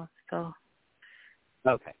mental health. So.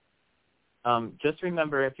 Okay. Just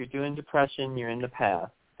remember, if you're doing depression, you're in the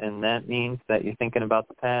past. And that means that you're thinking about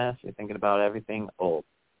the past, you're thinking about everything old.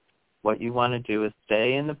 What you want to do is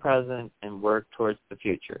stay in the present and work towards the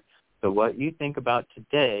future. So what you think about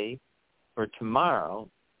today for tomorrow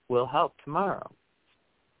will help tomorrow,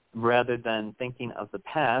 rather than thinking of the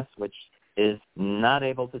past, which is not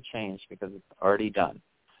able to change because it's already done.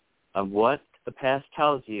 What the past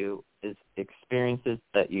tells you is experiences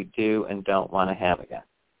that you do and don't want to have again.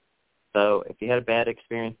 So if you had a bad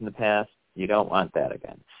experience in the past, you don't want that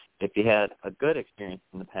again. If you had a good experience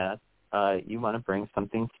in the past, you want to bring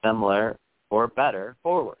something similar or better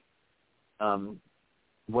forward.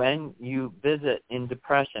 When you visit in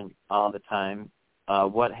depression all the time,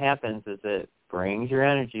 what happens is it brings your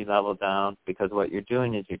energy level down because what you're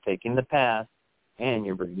doing is you're taking the past and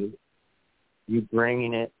you're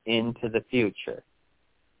bringing it into the future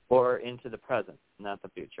or into the present, not the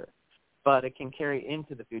future. But it can carry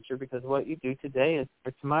into the future because what you do today is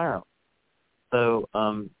for tomorrow. So,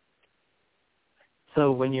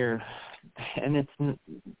 when you're, and it's,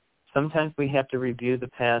 sometimes we have to review the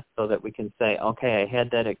past so that we can say, okay, I had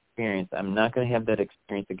that experience. I'm not going to have that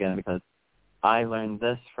experience again because I learned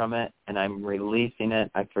this from it and I'm releasing it.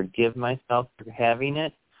 I forgive myself for having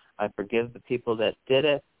it. I forgive the people that did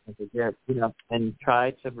it. I forgive, and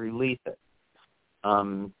try to release it.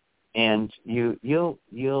 And you'll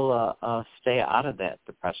stay out of that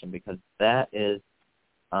depression because that is,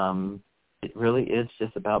 it really is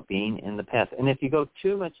just about being in the past. And if you go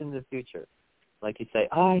too much in the future, like you say,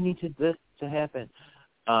 I need this to happen,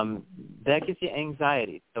 that gives you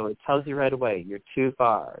anxiety. So it tells you right away, you're too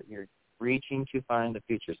far. You're reaching too far in the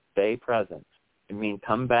future. Stay present. I mean,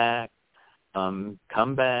 come back,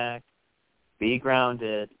 be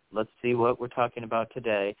grounded. Let's see what we're talking about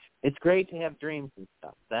today. It's great to have dreams and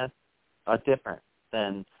stuff. That's different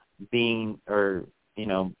than being or,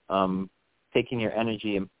 taking your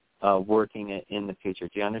energy and working it in the future.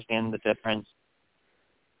 Do you understand the difference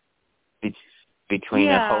between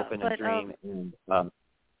a hope and a dream and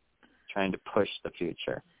trying to push the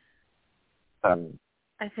future? I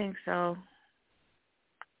think so.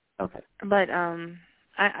 Okay. But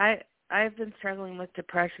I've been struggling with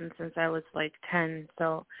depression since I was like 10.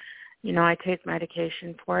 So, I take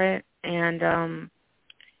medication for it, and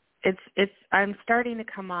I'm starting to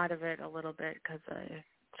come out of it a little bit because I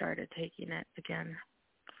started taking it again.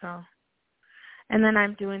 So, and then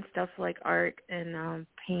I'm doing stuff like art and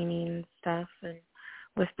painting stuff, and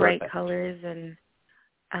with bright colors, and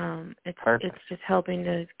it's just helping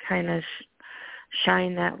to kind of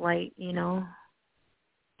shine that light, you know.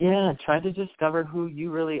 Yeah, try to discover who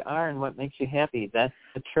you really are and what makes you happy. That's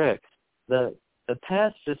the trick. The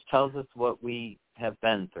past just tells us what we have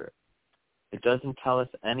been through. It doesn't tell us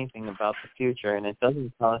anything about the future, and it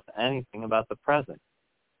doesn't tell us anything about the present.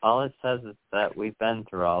 All it says is that we've been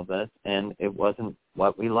through all this, and it wasn't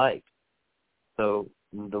what we liked. So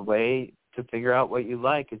the way to figure out what you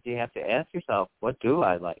like is you have to ask yourself, what do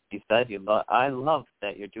I like? You said I love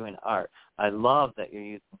that you're doing art. I love that you're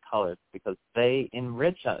using colors because they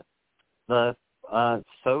enrich us.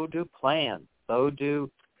 So do plants. So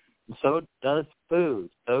does food.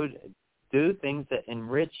 So do things that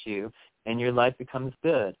enrich you, and your life becomes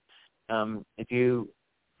good.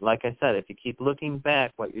 Like I said, if you keep looking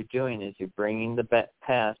back, what you're doing is you're bringing the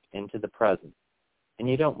past into the present. And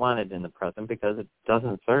you don't want it in the present because it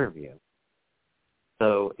doesn't serve you.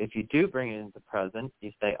 So if you do bring it into the present,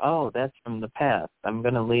 you say, oh, that's from the past. I'm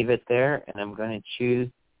going to leave it there, and I'm going to choose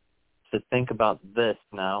to think about this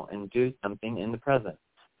now and do something in the present.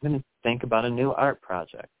 I'm going to think about a new art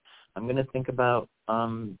project. I'm going to think about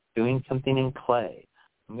doing something in clay.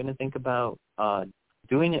 I'm going to think about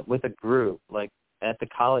doing it with a group. Like at the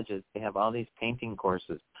colleges, they have all these painting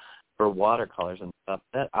courses for watercolors and stuff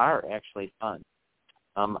that are actually fun.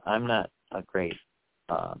 I'm not a great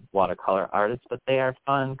watercolor artist, but they are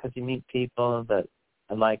fun because you meet people that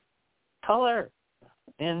like color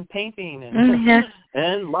and painting and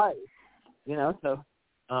and life, you know. So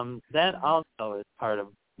that also is part of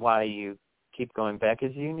why you keep going back,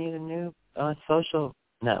 is you need a new social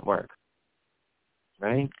network,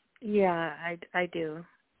 right? Yeah, I do.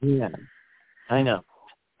 Yeah, I know.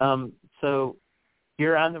 So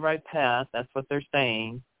you're on the right path. That's what they're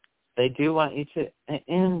saying. They do want you to,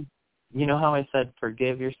 and you know how I said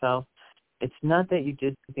forgive yourself? It's not that you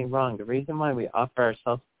did something wrong. The reason why we offer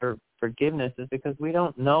ourselves for forgiveness is because we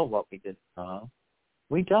don't know what we did wrong.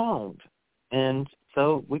 We don't. And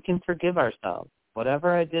so we can forgive ourselves.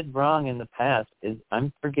 Whatever I did wrong in the past is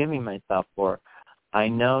I'm forgiving myself for. I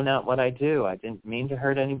know not what I do. I didn't mean to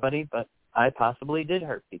hurt anybody, but I possibly did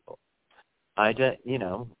hurt people. I just,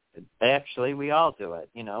 actually we all do it,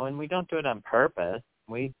 and we don't do it on purpose.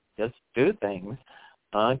 We just do things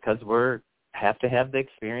because have to have the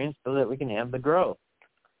experience so that we can have the growth.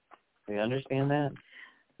 Do you understand that?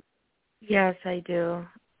 Yes, I do.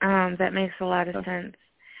 That makes a lot of sense.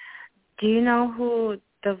 Do you know who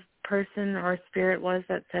the person or spirit was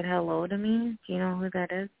that said hello to me? Do you know who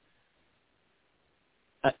that is?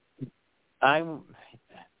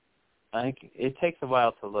 It takes a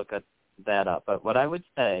while to look at that up, but what I would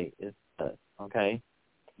say is this, okay?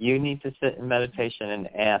 You need to sit in meditation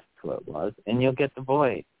and ask who it was, and you'll get the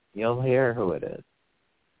voice. You'll hear who it is.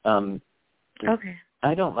 Okay.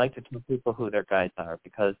 I don't like to tell people who their guides are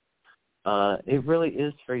because it really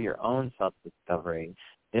is for your own self-discovery.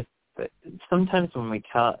 Sometimes when we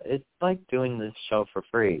tell, it's like doing this show for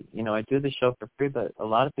free. I do the show for free, but a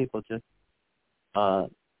lot of people just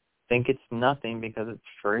think it's nothing because it's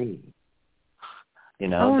free. They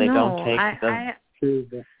don't take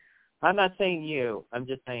I'm not saying you. I'm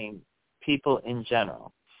just saying people in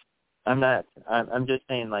general. I'm just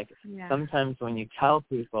saying, sometimes when you tell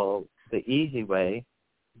people the easy way,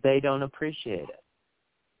 they don't appreciate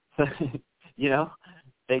it.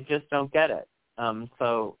 They just don't get it.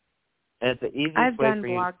 So it's the easiest way for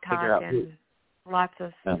you to figure out. I've done blog talk and lots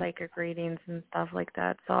of psychic readings and stuff like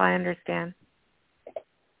that, so I understand.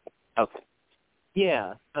 Okay.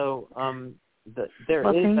 Yeah, so there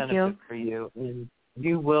is benefit for you, and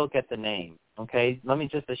you will get the name, okay? Let me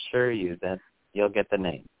just assure you that you'll get the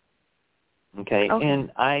name, okay?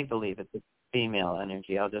 And I believe it's a female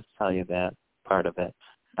energy. I'll just tell you that part of it.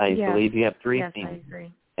 I believe you have three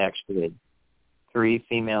females, actually. 3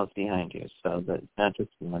 females behind you, so that's not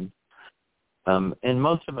just one. And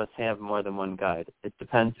most of us have more than one guide. It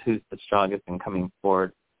depends who's the strongest in coming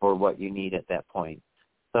forward for what you need at that point.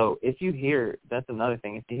 So if you hear, that's another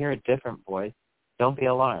thing, if you hear a different voice, don't be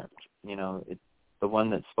alarmed. It's the one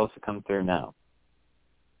that's supposed to come through now.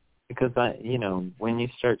 Because, when you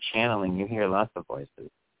start channeling, you hear lots of voices.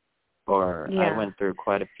 Or I went through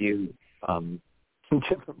quite a few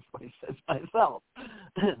different voices myself.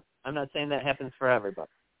 I'm not saying that happens for everybody.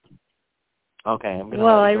 Okay, I'm going to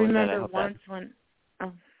I remember once when...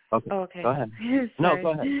 Okay. Go ahead. No,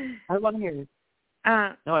 go ahead. I want to hear it.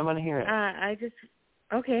 I want to hear it.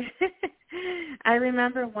 Okay. I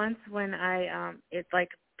remember once when it's like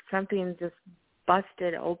something just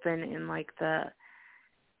busted open in the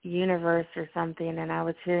universe or something, and I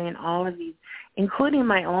was hearing all of these, including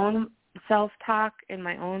my own self-talk and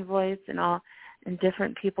my own voice and all, and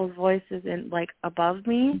different people's voices and like above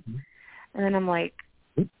me. Mm-hmm. And then I'm like,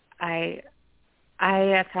 I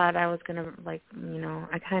thought I was going to like,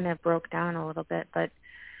 I kind of broke down a little bit, but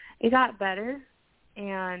it got better.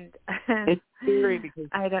 And it's scary because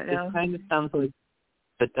I don't know. It kind of sounds like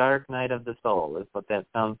the dark night of the soul is what that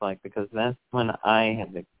sounds like, because that's when I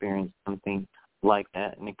have experienced something like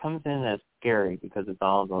that. And it comes in as scary because it's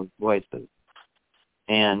all those voices.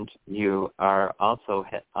 And you are also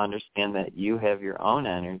understand that you have your own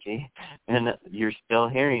energy and you're still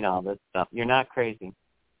hearing all this stuff. You're not crazy.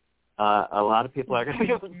 A lot of people are going to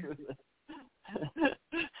go through this.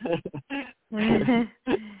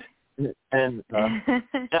 And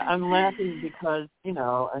I'm laughing because,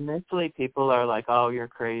 initially people are like, oh, you're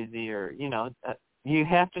crazy, or, you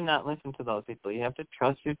have to not listen to those people. You have to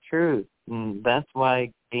trust your truth. And that's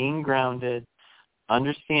why being grounded,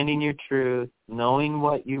 understanding your truth, knowing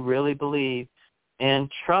what you really believe, and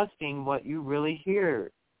trusting what you really hear.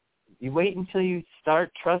 You wait until you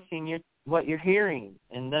start trusting what you're hearing,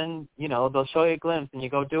 and then, they'll show you a glimpse, and you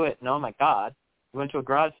go do it, and oh, my God, you went to a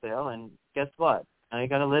garage sale, and guess what? Now you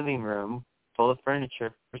got a living room full of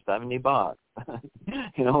furniture for $70,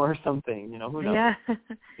 or something, who knows? Yeah.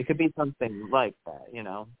 It could be something like that,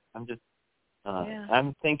 I'm just,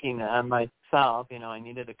 I'm thinking on myself, I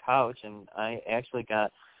needed a couch, and I actually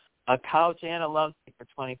got a couch and a love seat for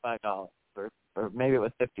 $25, or maybe it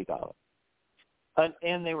was $50.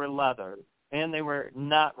 And they were leather, and they were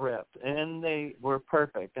not ripped, and they were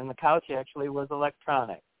perfect. And the couch actually was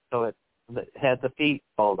electronic, so it had the feet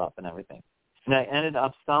fold up and everything. And I ended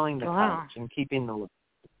up selling the couch and keeping the.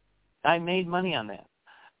 I made money on that.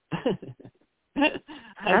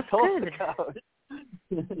 I sold the couch.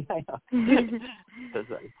 I know. Because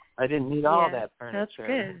I didn't need all that furniture.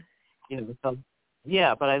 That's good. So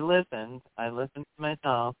yeah, but I listened. I listened to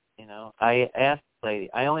myself. I asked the lady.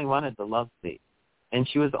 I only wanted the love seat, and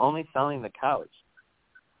she was only selling the couch.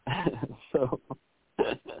 So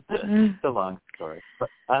it's a long story, but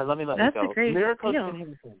let me let you go. That's a great Miracles deal. can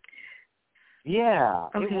happen. Yeah,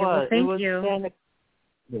 okay, it was. Well, thank it was you.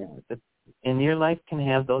 Yeah, and your life can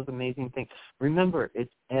have those amazing things. Remember,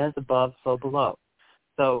 it's as above, so below.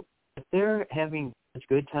 So if they're having such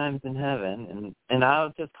good times in heaven, and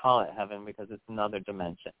I'll just call it heaven because it's another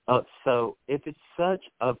dimension. So if it's such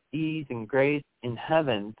of ease and grace in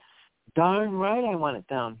heaven, darn right I want it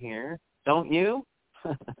down here. Don't you?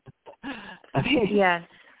 I mean, yes.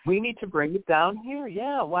 We need to bring it down here.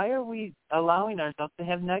 Yeah, why are we allowing ourselves to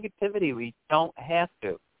have negativity? We don't have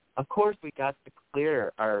to. Of course, we got to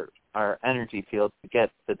clear our energy field to get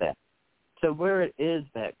to that. So where it is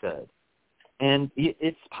that good. And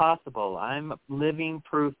it's possible. I'm living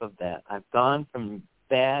proof of that. I've gone from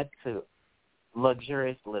bad to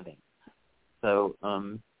luxurious living. So,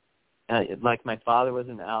 like my father was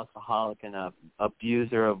an alcoholic and an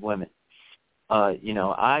abuser of women.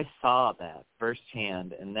 I saw that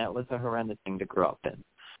firsthand, and that was a horrendous thing to grow up in.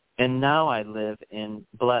 And now I live in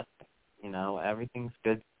blessing. Everything's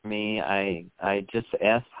good for me. I just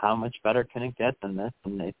ask how much better can it get than this,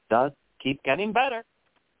 and it does keep getting better.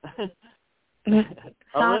 You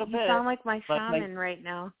little bit. Sound like my shaman right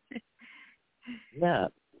now. Yeah.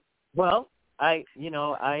 Well, I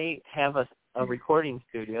have a recording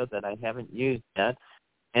studio that I haven't used yet,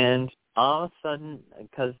 and all of a sudden,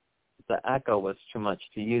 because the echo was too much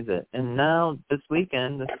to use it. And now this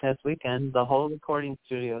past weekend, the whole recording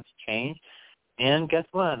studio has changed. And guess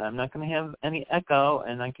what? I'm not going to have any echo,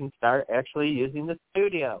 and I can start actually using the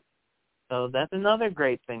studio. So that's another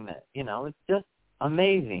great thing that, it's just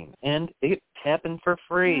amazing. And it happened for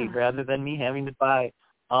free rather than me having to buy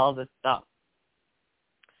all this stuff.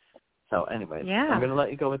 So anyways, I'm going to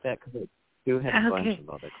let you go with that because I do have a bunch of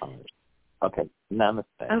other callers. Okay. Namaste.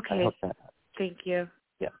 Okay. I hope that helps. Thank you.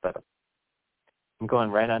 Yeah, better. I'm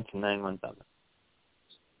going right on to 917.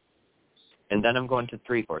 And then I'm going to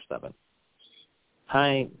 347.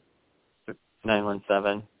 Hi,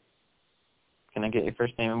 917. Can I get your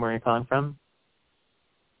first name and where you're calling from?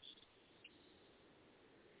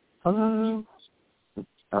 Hello?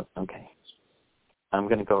 Oh, okay. I'm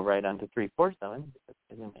going to go right on to 347. I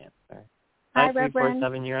didn't answer. Hi,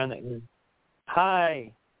 347, you're on the...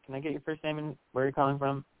 Hi. Can I get your first name and where you're calling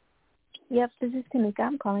from? Yep, this is Tamika.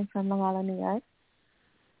 I'm calling from Long Island, New York.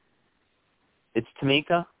 It's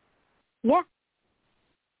Tamika? Yeah.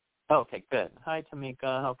 Okay, good. Hi,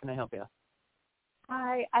 Tamika. How can I help you?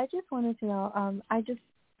 Hi. I just wanted to know, I just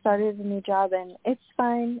started a new job, and it's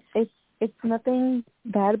fine. It's nothing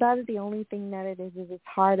bad about it. The only thing that it is it's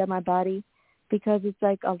hard on my body because it's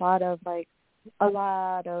like a lot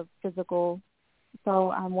of physical.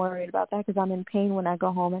 So I'm worried about that because I'm in pain when I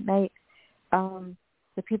go home at night.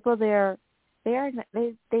 The people there, there's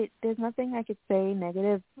nothing I could say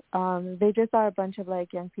negative. They just are a bunch of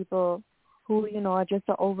like young people who, are just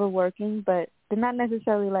overworking, but they're not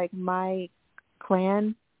necessarily like my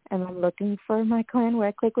clan, and I'm looking for my clan where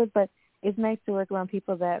I click with, but it's nice to work around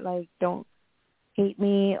people that like don't hate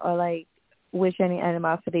me or like wish any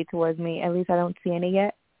animosity towards me. At least I don't see any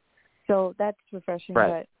yet. So that's refreshing. Right.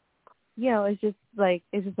 But it's just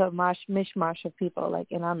a mishmash of people, like,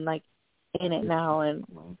 and I'm like in it now, and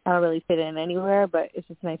I don't really fit in anywhere, but it's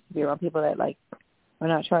just nice to be around people that like are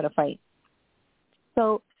not trying to fight.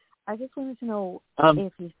 So I just wanted to know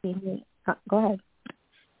if you see me. Go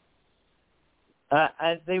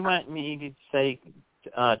ahead. They want me to say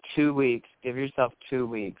 2 weeks. Give yourself 2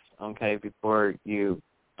 weeks, okay, before you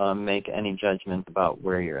make any judgment about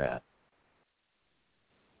where you're at.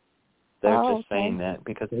 They're just saying that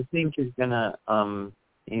because I think you're gonna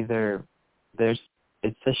either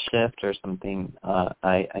it's a shift or something.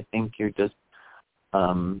 I think you're just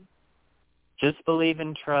believe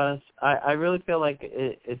and trust. I really feel like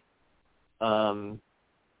it's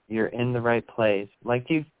you're in the right place. Like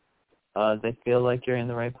they feel like you're in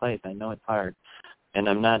the right place. I know it's hard, and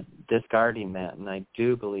I'm not discarding that. And I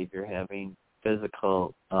do believe you're having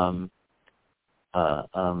physical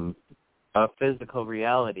a physical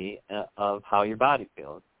reality of how your body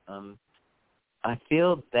feels. I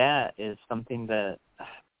feel that is something that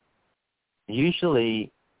usually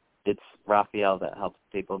it's Raphael that helps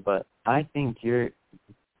people, but I think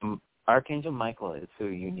Archangel Michael is who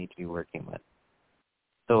you need to be working with.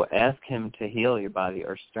 So ask him to heal your body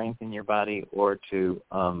or strengthen your body or to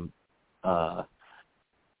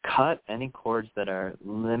cut any cords that are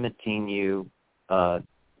limiting you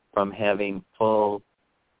from having full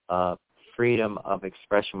freedom of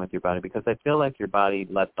expression with your body, because I feel like your body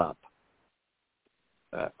lets up.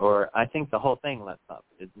 Or I think the whole thing lets up.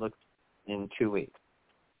 It looks in 2 weeks.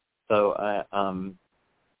 So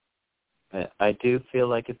I do feel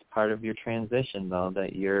like it's part of your transition, though,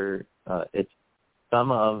 that it's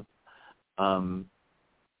some of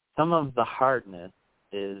the hardness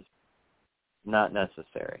is not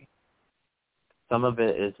necessary. Some of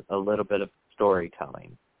it is a little bit of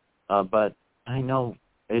storytelling, but I know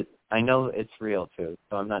it's real too.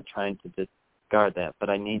 So I'm not trying to discard that, but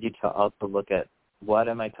I need you to also look at what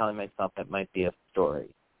am I telling myself that might be a story.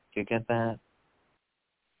 Do you get that?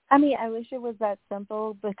 I mean, I wish it was that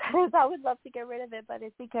simple because I would love to get rid of it, but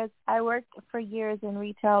it's because I worked for years in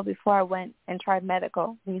retail before I went and tried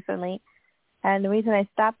medical recently. And the reason I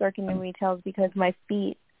stopped working in retail is because my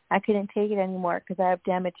feet, I couldn't take it anymore because I have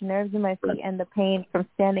damaged nerves in my feet, and the pain from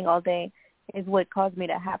standing all day is what caused me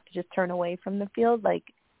to have to just turn away from the field. Like,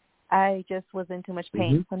 I just was in too much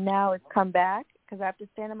pain. Mm-hmm. So now it's come back because I have to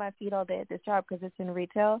stand on my feet all day at this job because it's in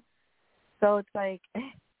retail. So it's like,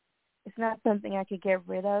 it's not something I could get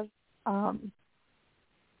rid of. It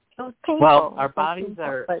was painful. Well, our bodies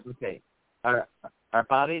are, okay, our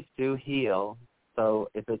bodies do heal. So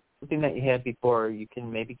if it's something that you had before, you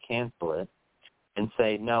can maybe cancel it and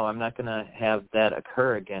say, no, I'm not going to have that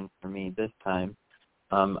occur again for me this time.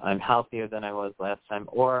 I'm healthier than I was last time,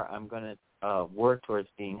 or I'm going to work towards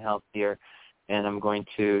being healthier, and I'm going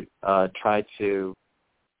to try to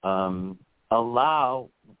allow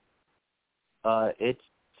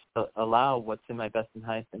what's in my best and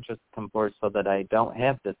highest interest to come forward so that I don't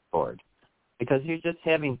have discord. Because you're just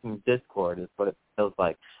having some discord is what it feels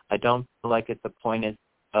like. I don't feel like it's appointed.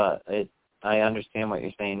 I understand what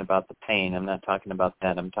you're saying about the pain. I'm not talking about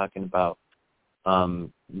that. I'm talking about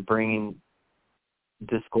bringing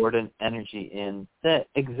discordant energy in that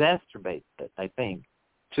exacerbates it, I think,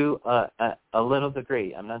 to a little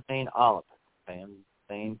degree. I'm not saying all of it. I'm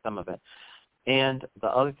saying some of it. And the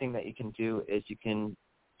other thing that you can do is you can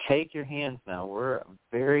take your hands now. We're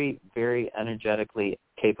very, very energetically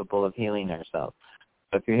capable of healing ourselves.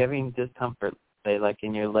 So if you're having discomfort, say like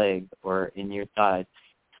in your legs or in your thighs,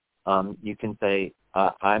 you can say,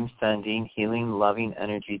 I'm sending healing, loving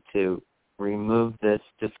energy to remove this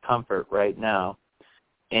discomfort right now.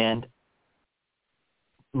 And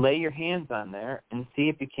lay your hands on there and see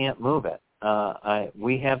if you can't move it.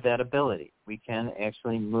 We have that ability. We can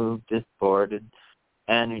actually move distorted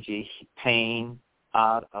energy, pain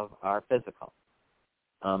out of our physical.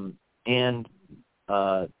 And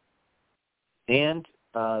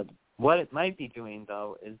what it might be doing,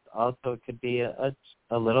 though, is also it could be a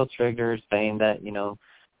little trigger saying that, you're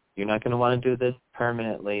not going to want to do this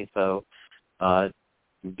permanently, so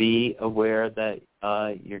be aware that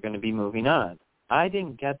you're going to be moving on. I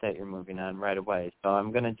didn't get that you're moving on right away, so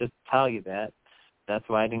I'm going to just tell you that. That's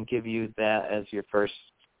why I didn't give you that as your first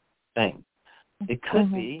thing. It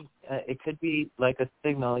could be like a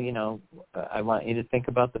signal, I want you to think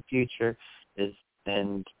about the future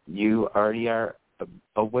and you already are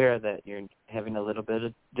aware that you're having a little bit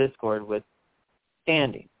of discord with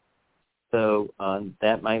standing. So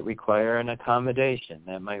that might require an accommodation.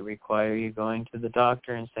 That might require you going to the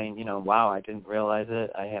doctor and saying, wow, I didn't realize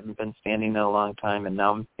it. I haven't been standing in a long time, and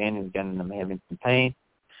now I'm standing again, and I'm having some pain,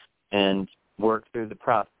 and work through the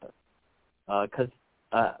process.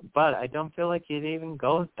 But I don't feel like it even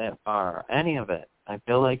goes that far, any of it. I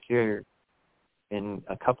feel like you're in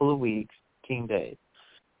a couple of weeks, 14 days,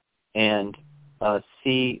 and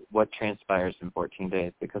see what transpires in 14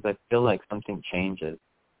 days, because I feel like something changes.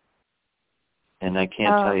 And I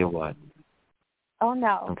can't tell you what. Oh,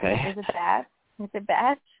 no. Okay. Is it bad? Is it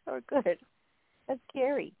bad or good? That's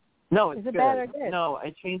scary. No, it's Is it good. bad or good? No,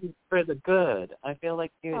 I changed it for the good. I feel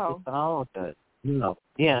like it's all good. No.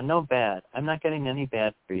 Yeah, no bad. I'm not getting any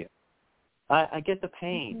bad for you. I get the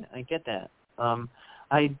pain. Mm-hmm. I get that.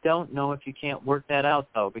 I don't know if you can't work that out,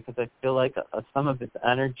 though, because I feel like some of it's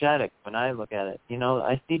energetic when I look at it.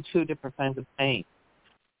 I see two different kinds of pain.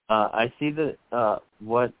 I see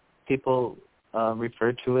what people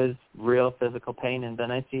refer to as real physical pain, and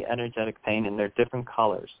then I see energetic pain, and they're different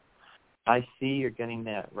colors. I see you're getting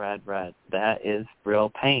that red. That is real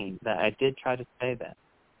pain. That I did try to say that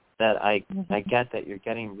I get that you're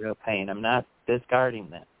getting real pain. I'm not discarding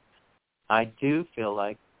that. I do feel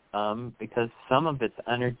like because some of it's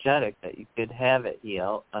energetic, that you could have it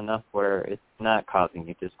heal enough where it's not causing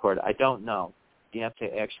you discord. I don't know. You have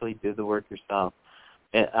to actually do the work yourself.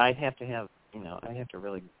 I'd have to have, I have to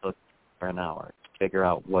really look for an hour to figure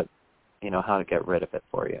out what, how to get rid of it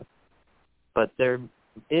for you. But there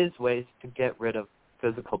is ways to get rid of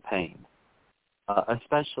physical pain,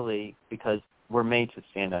 especially because we're made to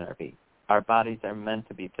stand on our feet. Our bodies are meant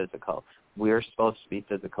to be physical. We're supposed to be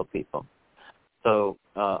physical people. So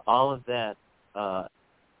all of that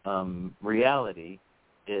reality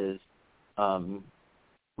is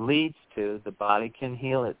leads to the body can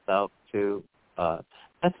heal itself to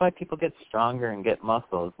that's why people get stronger and get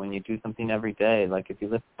muscles when you do something every day. Like if you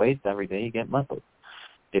lift weights every day, you get muscles.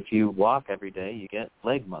 If you walk every day, you get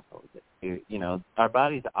leg muscles. Our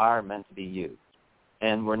bodies are meant to be used,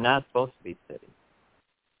 and we're not supposed to be sitting.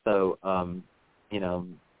 So,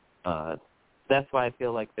 that's why I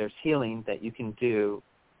feel like there's healing that you can do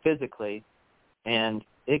physically, and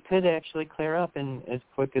it could actually clear up in as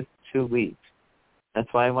quick as 2 weeks. That's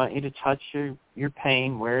why I want you to touch your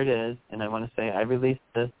pain where it is, and I want to say, I release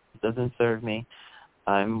this. It doesn't serve me.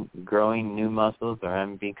 I'm growing new muscles, or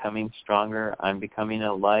I'm becoming stronger. I'm becoming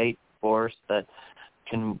a light force that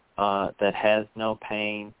has no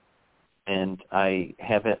pain, and I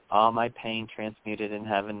have all my pain transmuted in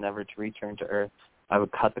heaven, never to return to earth. I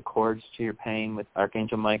would cut the cords to your pain with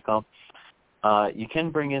Archangel Michael. You can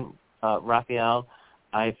bring in Raphael.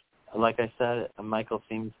 Like I said, Michael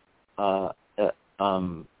seems up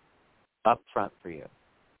front for you.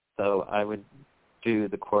 So I would do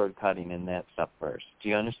the cord cutting and that stuff first. Do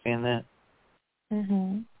you understand that?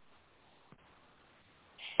 Mm-hmm.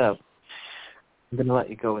 So I'm going to let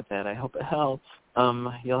you go with that. I hope it helps.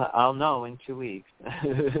 I'll know in 2 weeks.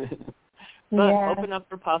 But open up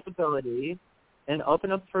for possibilities and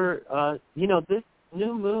open up for, this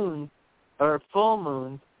new moon or full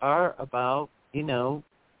moons are about, new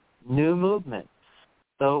movement.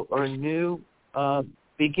 So, or new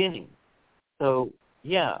beginning. So,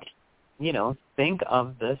 think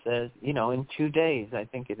of this as, in 2 days, I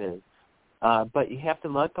think it is. But you have to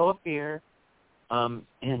let go of fear.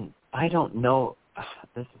 And I don't know,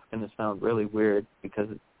 this is going to sound really weird because,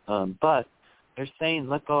 but they're saying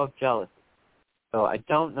let go of jealousy. So I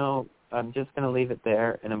don't know. I'm just going to leave it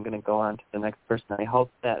there, and I'm going to go on to the next person. I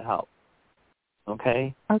hope that helps.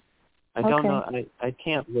 Okay? I don't know. I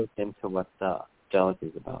can't look into what the jealousy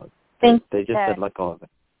is about. They just said let go of it.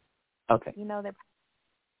 Okay.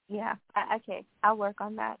 Okay. I'll work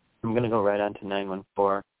on that. I'm going to go right on to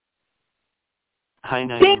 914. Hi,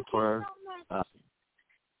 914. Thank you so much.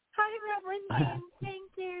 Hi, Reverend James.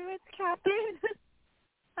 Thank you. It's Catherine.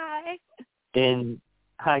 Hi.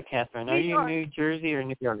 Hi, Catherine. Are you in New Jersey or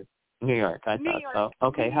New York? New York, I thought so.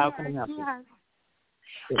 Okay, how can I help you?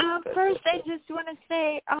 First, I just want to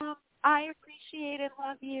say I appreciate and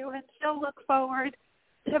love you and still look forward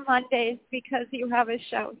to Mondays because you have a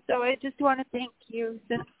show. So I just want to thank you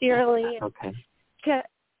sincerely. Okay. To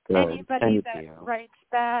anybody that writes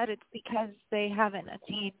bad, it's because they haven't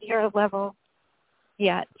attained your level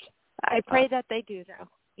yet. I pray that they do, though.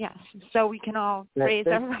 Yes, so we can all raise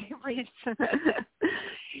our vibration.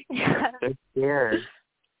 They're scared.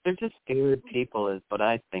 They're just scared people is what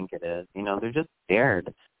I think it is. They're just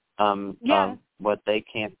scared of what they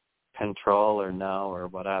can't control or know or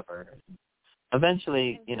whatever.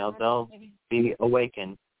 eventually, they'll be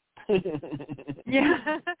awakened.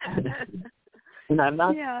 Yeah. And I'm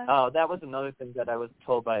not. Yeah. Oh, that was another thing that I was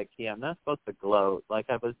told by a key. I'm not supposed to gloat. Like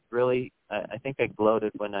I was really. I think I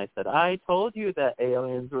gloated when I said, "I told you that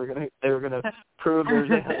aliens were gonna prove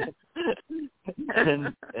there's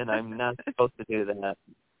aliens," and I'm not supposed to do that.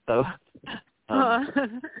 So,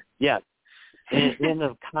 yeah. In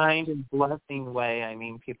a kind and blessing way, I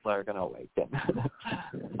mean, people are going to awaken.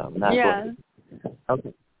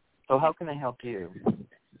 Okay. So how can I help you?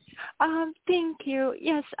 Thank you.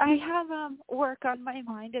 Yes, I have work on my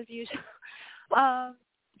mind as usual.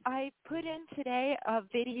 I put in today a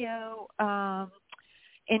video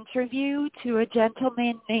interview to a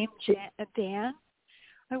gentleman named Dan.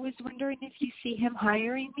 I was wondering if you see him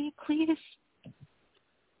hiring me, please.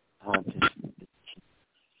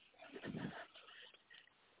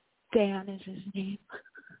 Dan is his name.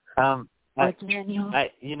 Daniel.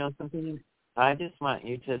 Something. I just want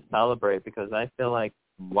you to celebrate because I feel like,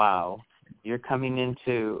 wow, you're coming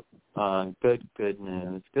into good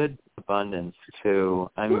news, good abundance too.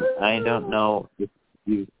 I don't know if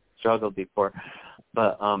you struggled before,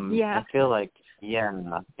 but I feel like,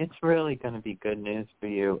 it's really going to be good news for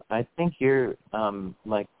you. I think you're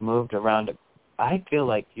moved around. I feel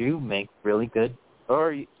like you make really good,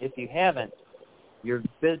 or if you haven't, your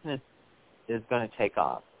business is going to take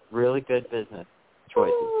off. Really good business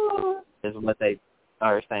choices is what they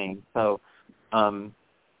are saying. So, I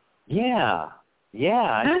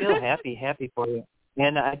feel happy for you.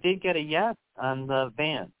 And I did get a yes on the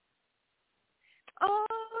van.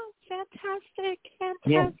 Oh, fantastic.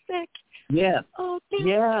 Yeah. Oh, thank you.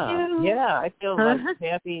 Yeah, I feel like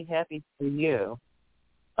happy for you.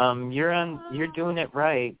 You're doing it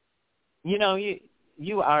right.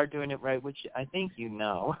 You are doing it right, which I think you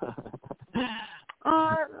know.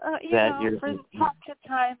 From time to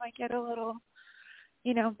time I get a little,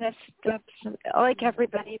 messed up, like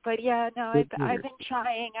everybody. But I've been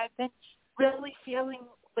trying. I've been really feeling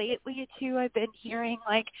lately too. I've been hearing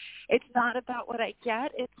like it's not about what I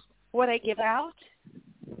get; it's what I give out.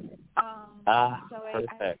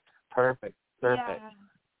 Perfect. Yeah.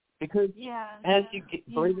 Because as you get,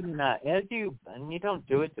 believe it or not, and you don't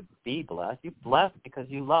do it to be blessed. You bless because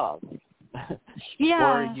you love.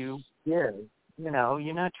 Or you give.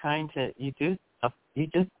 You're not trying to. You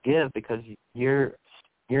just give because your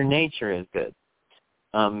nature is good.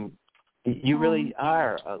 You really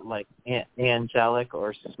are like angelic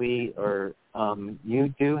or sweet, or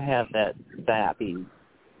you do have that sappy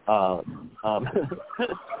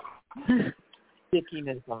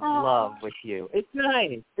stickiness of love with you. It's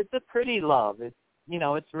nice. It's a pretty love. It's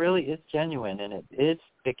it's genuine, and it is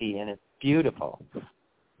sticky, and it's beautiful.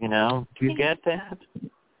 Do you get that?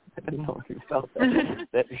 I don't know if you felt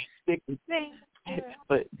that you're sticky. Thank you.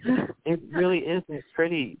 But it really is. It's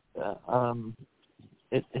pretty.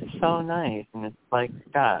 It's so nice, and it's like,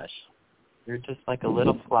 gosh, you're just like a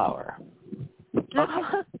little flower. Okay.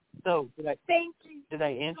 So thank you. Did I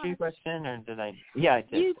answer your question, or did I? Yeah, I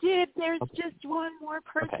did. You did. There's just one more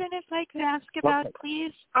person, if I could ask about,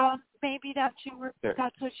 please. Maybe that's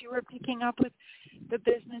what you were picking up with the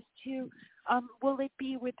business too. Will it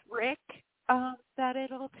be with Rick that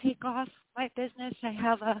it'll take off my business? I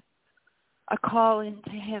have a call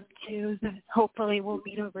into him too that hopefully we'll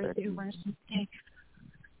meet over Zoom or something.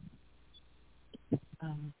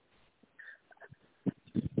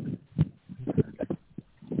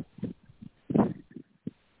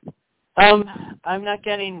 I'm not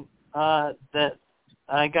getting that.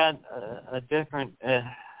 I got a different.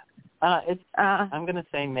 I'm going to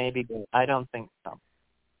say maybe, but I don't think so.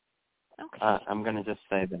 Okay. I'm going to just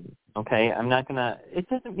say that. Okay. I'm not going to. It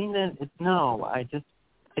doesn't mean that it's no. I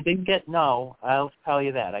didn't get no. I'll tell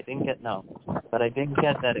you that I didn't get no, but I didn't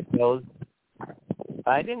get that it goes.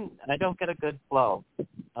 I don't get a good flow.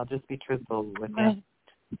 I'll just be truthful with you.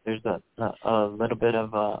 There's a little bit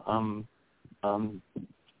of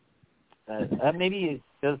maybe it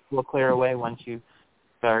just will clear away once you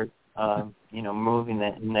start, moving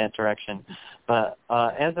in that direction. But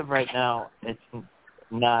as of right now, it's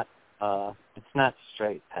not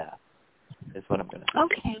straight path. Is what I'm going to say.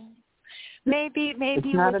 Okay. Maybe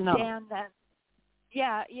with enough. Dan then.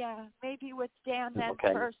 Yeah. Maybe with Dan then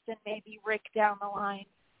first, and maybe Rick down the line.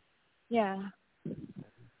 Yeah.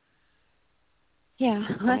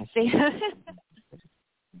 Let's see.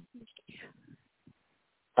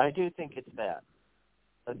 I do think it's that.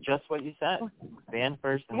 Just what you said. Dan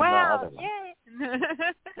first and the other one. Yay.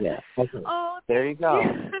 Yeah. Okay. Oh, there you go.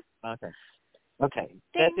 Okay. Okay.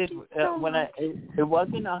 Thank you so much. It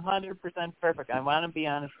wasn't 100% perfect. I want to be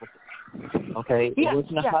honest with Okay? Yes,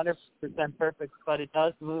 It wasn't 100% perfect, but it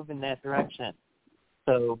does move in that direction.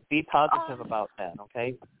 So be positive about that,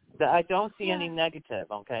 okay? I don't see any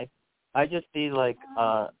negative, okay? I just see like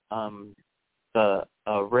the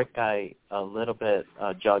Rick guy a little bit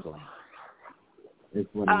juggling is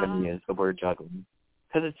what I'm going to use, the word juggling.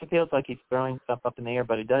 Because it feels like he's throwing stuff up in the air,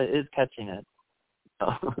 but he is catching it. So.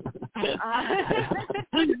 I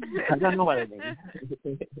don't know what I mean.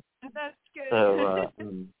 That's good. So,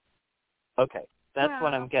 okay, that's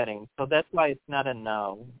what I'm getting. So that's why it's not a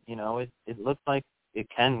no. You know, it looks like it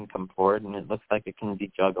can come forward, and it looks like it can be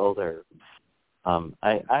juggled. Or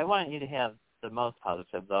I want you to have the most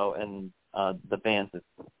positive, though, and the bands is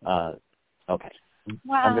okay.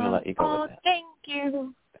 Wow. I'm going to let you go with that. Thank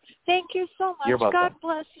you. Thank you so much. You're welcome. God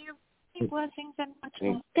bless you. Many blessings and much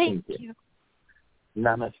love. Thank you.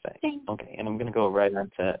 Namaste. Okay, and I'm going to go right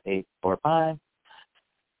on to 845.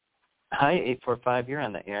 Hi, 845. You're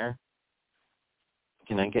on the air.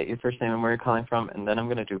 Can I get your first name and where you're calling from? And then I'm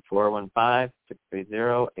going to do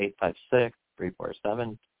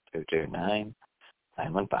 415-630-856-347-229-915.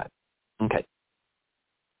 Okay.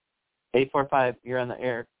 845, you're on the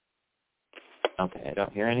air. Okay, I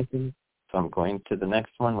don't hear anything. So I'm going to the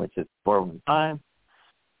next one, which is 415.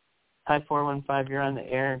 Hi, 415, you're on the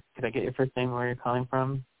air. Could I get your first name and where you're calling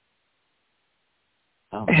from?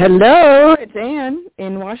 Oh. Hello, it's Ann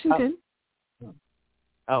in Washington.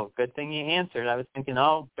 Oh, good thing you answered. I was thinking,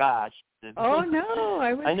 oh, gosh. Oh, no,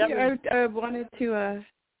 I wanted to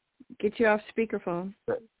get you off speakerphone.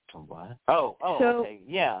 What? Oh, okay.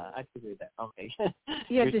 Yeah, I figured that. Okay.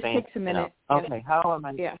 Yeah, just takes a minute. Okay, how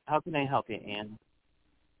can I help you, Ann?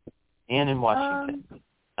 Ann in Washington.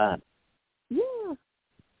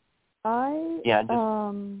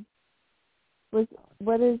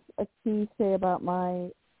 What does a key say about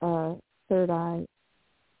my third eye?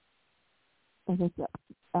 I think the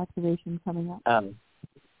activation coming up.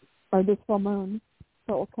 Or this full moon.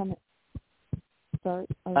 So it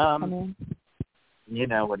will come in. You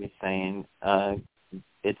know what he's saying.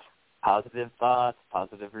 It's positive thoughts,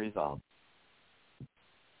 positive results.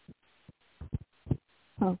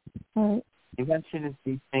 Oh, all right. He wants you to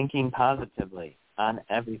be thinking positively on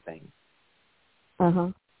everything.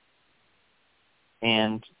 Uh-huh.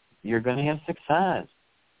 And you're going to have success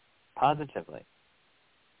positively.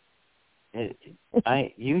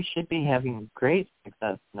 You should be having great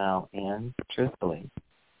success now, Anne, truthfully.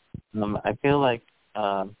 I feel like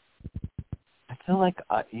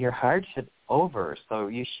your hardship's over, so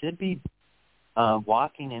you should be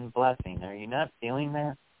walking in blessing. Are you not feeling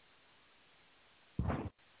that?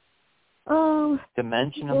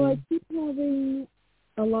 Dimensionally? Well, I keep having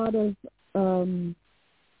a lot of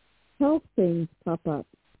health things pop up.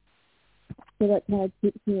 So that kind of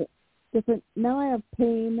keeps me different. Now I have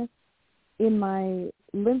pain in my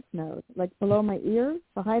lymph node, like below my ear,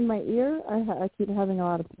 behind my ear. I keep having a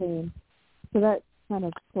lot of pain. So that kind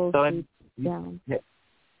of pulls me down.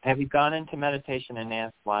 Have you gone into meditation and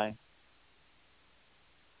asked why?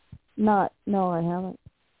 No, I haven't.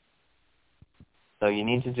 So you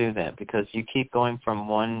need to do that because you keep going from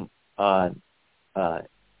one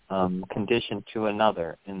condition to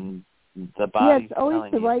another, and the body's it's always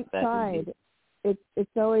telling the you right that side. It's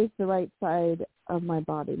always the right side of my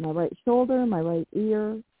body, my right shoulder, my right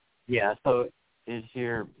ear. Yeah. So is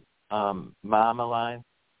your mom alive?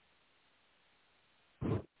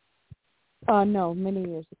 No, many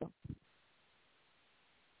years ago.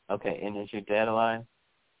 Okay, and is your dad alive?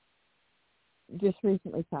 Just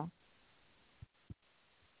recently passed.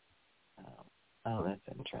 Oh, that's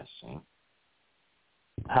interesting.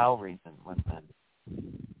 How recent was that?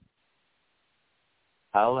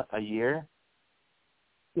 How, a year?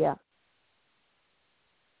 Yeah.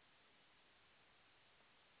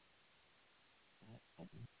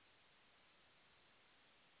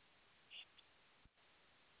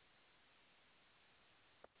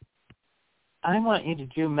 I want you to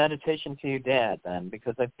do meditation to your dad then,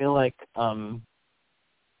 because I feel like I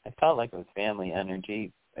felt like it was family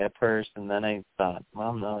energy at first, and then I thought,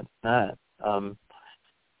 well, no, it's not.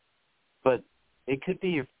 But it could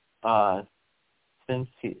be since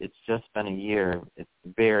it's just been a year, it's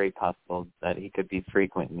very possible that he could be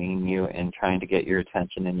frequenting you and trying to get your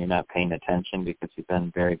attention, and you're not paying attention because you've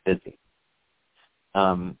been very busy.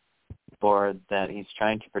 Or that he's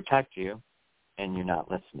trying to protect you, and you're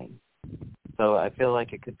not listening. So I feel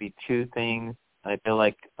like it could be two things. I feel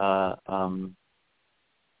like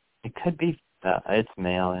it could be it's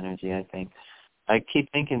male energy, I think. I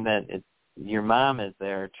keep thinking that your mom is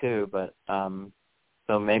there too, but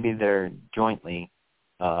so maybe they're jointly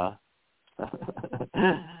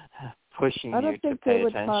pushing you to pay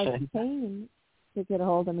attention. Cause pain. to get a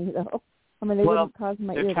hold of me, though. I mean, they didn't cause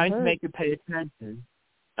my ear to hurt. They're trying to make you pay attention.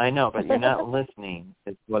 I know, but you're not listening.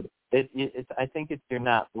 It's what it's. I think it's you're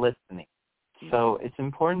not listening. So it's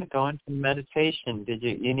important to go into meditation.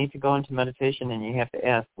 You need to go into meditation, and you have to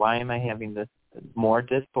ask, why am I having this more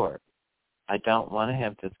discord? I don't want to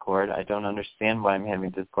have discord. I don't understand why I'm having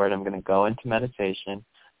discord. I'm going to go into meditation.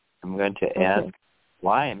 I'm going to ask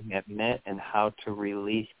why I'm having it and how to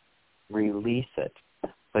release it,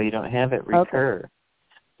 so you don't have it recur.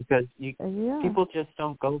 Because people just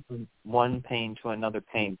don't go from one pain to another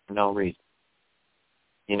pain for no reason.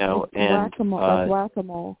 It's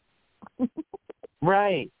whack-a-mole.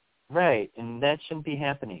 Right, and that shouldn't be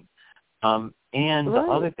happening. The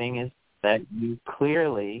other thing is that you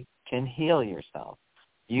clearly can heal yourself.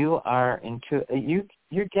 You are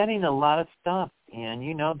you're getting a lot of stuff, and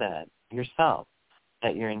you know that yourself,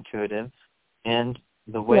 that you're intuitive, and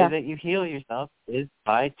the way that you heal yourself is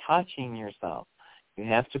by touching yourself. You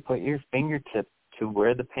have to put your fingertips to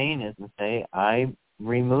where the pain is and say, I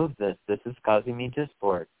remove this. This is causing me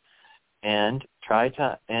discord. And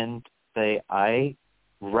and say, I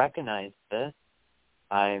recognize this.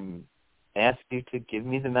 I'm asked you to give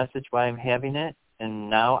me the message why I'm having it, and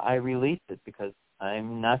now I release it because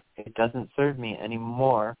it doesn't serve me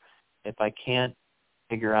anymore if I can't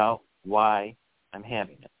figure out why I'm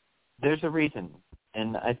having it. There's a reason.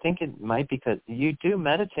 And I think it might be because you do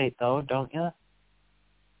meditate, though, don't you?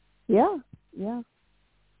 Yeah.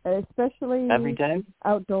 Especially every day?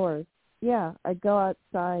 Outdoors. Yeah, I go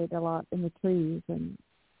outside a lot in the trees, and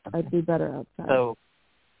I do better outside. So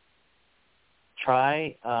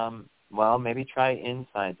maybe try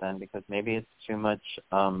inside then, because maybe it's too much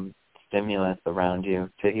stimulus around you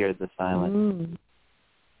to hear the silence.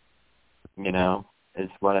 Is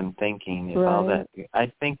what I'm thinking. If all that,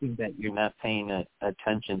 I'm thinking that you're not paying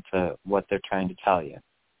attention to what they're trying to tell you.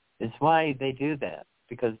 It's why they do that,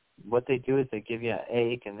 because what they do is they give you an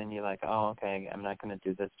ache, and then you're like, oh, okay, I'm not going to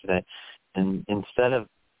do this today. And instead of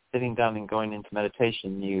sitting down and going into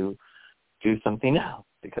meditation, you do something else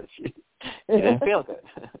because you didn't feel good.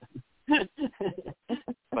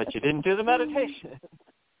 But you didn't do the meditation.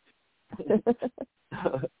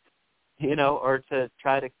 Or to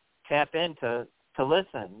try to tap into to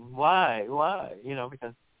listen. Why?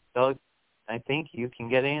 Because I think you can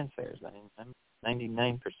get answers. I'm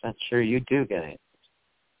 99% sure you do get answers.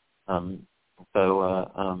 I'm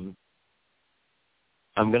going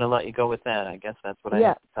to let you go with that. I guess that's what I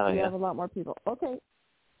have to tell you. Yeah, we have a lot more people. Okay.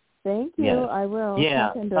 Thank you. Yes. I will.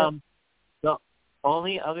 Yeah. The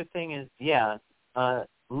only other thing is,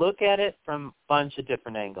 look at it from a bunch of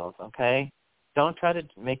different angles, okay? Don't try to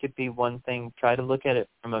make it be one thing. Try to look at it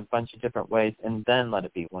from a bunch of different ways and then let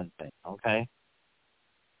it be one thing, okay?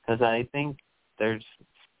 Because I think there's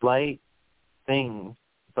slight things,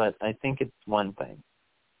 but I think it's one thing.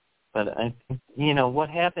 But I think, what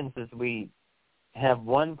happens is we have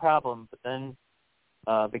one problem, but then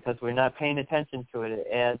because we're not paying attention to it, it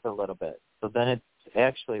adds a little bit. So then it's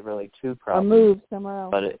actually really two problems. Or move somewhere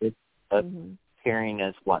else. But it's appearing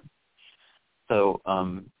as one. So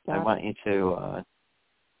I want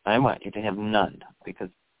you to have none, because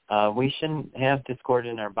we shouldn't have discord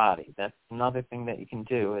in our body. That's another thing that you can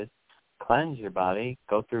do is cleanse your body,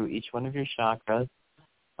 go through each one of your chakras,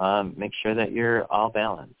 make sure that you're all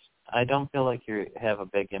balanced. I don't feel like you have a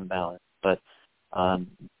big imbalance, but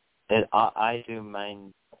I do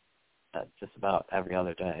mine just about every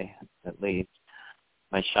other day, at least.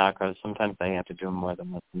 My chakras, sometimes I have to do them more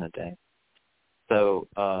than once in a day. So,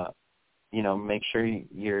 make sure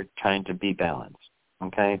you're trying to be balanced,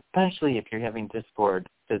 okay? Especially if you're having discord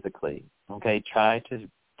physically, okay? Try to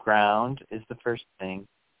ground is the first thing.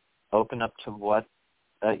 Open up to what,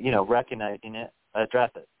 recognizing it,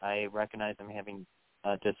 address it. I recognize I'm having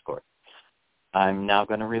discord. I'm now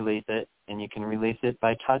going to release it, and you can release it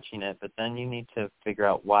by touching it, but then you need to figure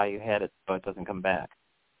out why you had it so it doesn't come back.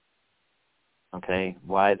 Okay?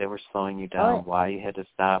 Why they were slowing you down, why you had to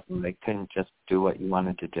stop, and they couldn't just do what you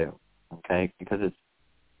wanted to do. Okay? Because it's,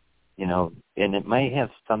 and it might have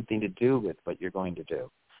something to do with what you're going to do.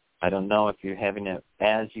 I don't know if you're having it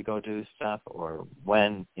as you go do stuff or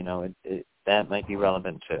when, that might be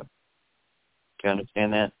relevant too. Do you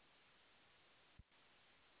understand that?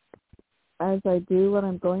 As I do what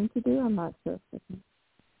I'm going to do, I'm not sure.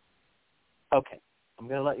 Okay. I'm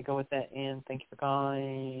going to let you go with that, and thank you for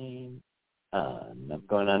calling. I'm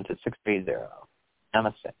going on to 630.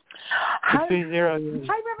 Namaste. 630.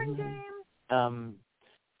 Hi, Reverend James.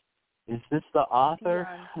 Is this the author?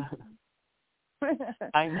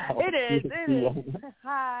 I know. It is.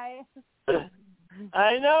 Hi.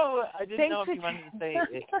 I know. I didn't know if you wanted to say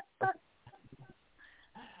it.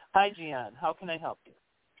 Hi, Gian. How can I help you?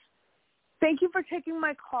 Thank you for taking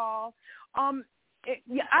my call.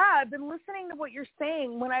 I've been listening to what you're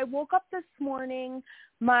saying. When I woke up this morning,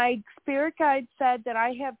 my spirit guide said that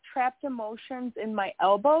I have trapped emotions in my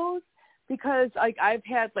elbows because, like, I've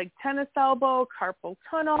had, like, tennis elbow, carpal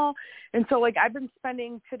tunnel. And so, like, I've been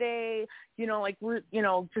spending today,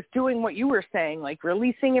 just doing what you were saying, like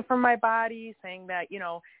releasing it from my body, saying that,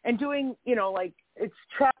 and doing, like it's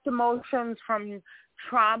trapped emotions from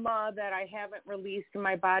trauma that I haven't released and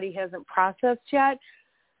my body hasn't processed yet.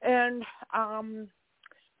 And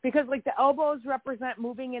because, like, the elbows represent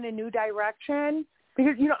moving in a new direction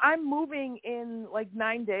because, I'm moving in, like,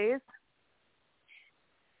 9 days.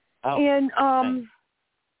 Oh, and, nice.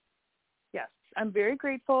 Yes, I'm very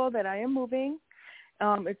grateful that I am moving.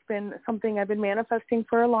 It's been something I've been manifesting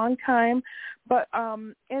for a long time, but,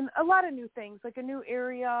 and a lot of new things, like a new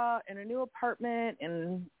area and a new apartment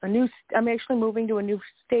and I'm actually moving to a new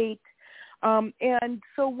state. And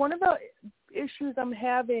so one of the issues I'm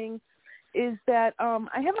having is that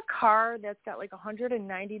I have a car that's got like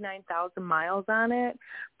 199,000 miles on it,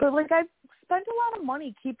 but like I've spent a lot of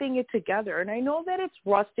money keeping it together, and I know that it's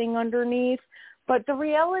rusting underneath, but the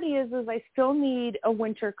reality is I still need a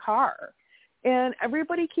winter car. And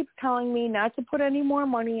everybody keeps telling me not to put any more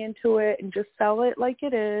money into it and just sell it like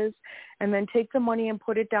it is and then take the money and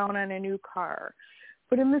put it down on a new car.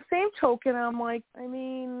 But in the same token, I'm like, I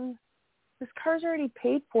mean, this car's already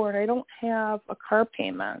paid for and I don't have a car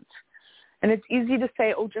payment. And it's easy to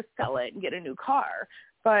say, oh, just sell it and get a new car.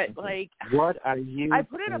 But, like, what are you I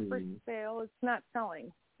put it up for sale. It's not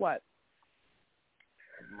selling. What?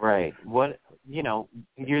 Right. What,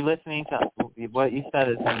 you're listening to, what you said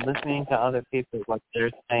is I'm listening to other people, what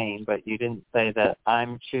they're saying, but you didn't say that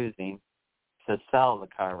I'm choosing to sell the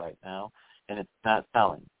car right now, and it's not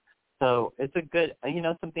selling. So it's a good,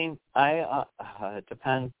 something, it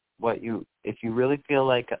depends if you really feel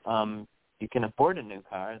like you can afford a new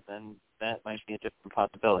car, then that might be a different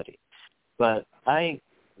possibility. But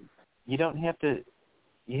you don't have to,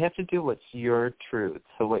 you have to do what's your truth.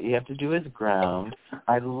 So what you have to do is ground.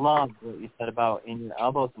 I love what you said about in your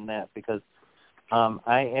elbows and that, because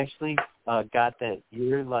I actually got that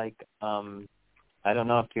you're like, I don't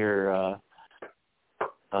know if you're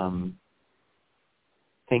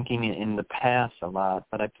thinking in the past a lot,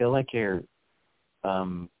 but I feel like you're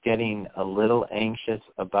getting a little anxious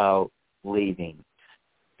about leaving,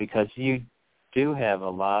 because you do have a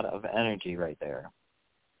lot of energy right there,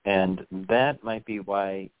 and that might be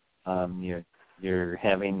why you're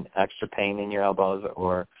having extra pain in your elbows,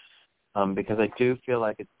 or because I do feel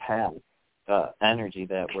like it's past energy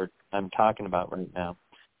that I'm talking about right now,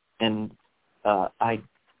 and I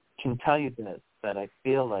can tell you this, that I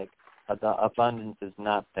feel like the abundance is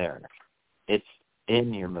not there; it's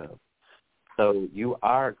in your move. So you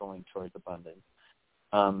are going towards abundance.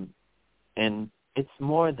 And it's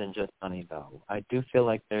more than just money, though. I do feel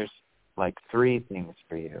like there's like 3 things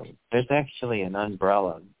for you. There's actually an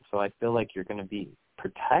umbrella. So I feel like you're going to be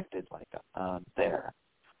protected like there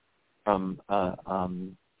from,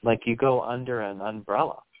 like you go under an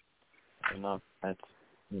umbrella. I don't know if that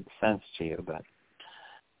makes sense to you, but,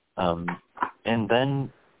 and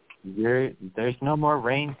then there's no more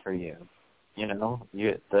rain for you.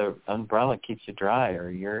 The umbrella keeps you dry, or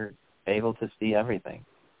you're able to see everything.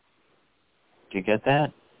 Do you get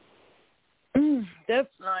that?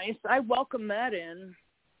 That's nice. I welcome that in.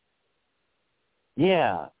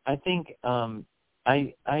 Yeah, I think the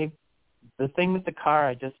thing with the car,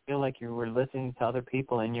 I just feel like you were listening to other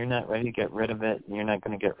people and you're not ready to get rid of it, and you're not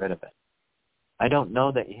going to get rid of it. I don't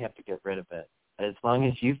know that you have to get rid of it. As long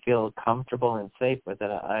as you feel comfortable and safe with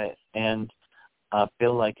it, and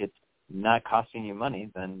feel like it's not costing you money,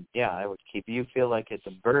 then yeah, I would keep. You feel like it's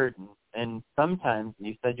a burden, and sometimes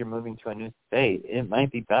you said you're moving to a new state. It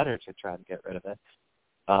might be better to try to get rid of it,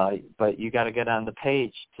 but you got to get on the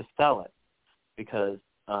page to sell it, because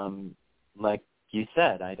like you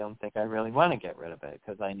said, I don't think I really want to get rid of it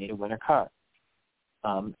because I need a winter car,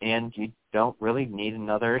 and you don't really need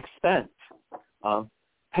another expense of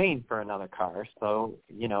paying for another car. So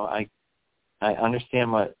I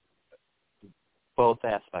understand both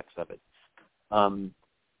aspects of it.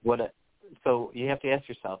 So you have to ask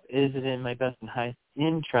yourself, is it in my best and highest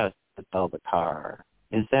interest to sell the car?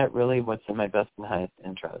 Is that really what's in my best and highest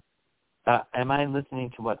interest? Am I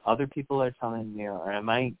listening to what other people are telling me, or am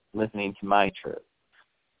I listening to my truth?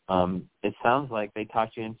 It sounds like they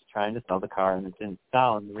talked you into trying to sell the car and it didn't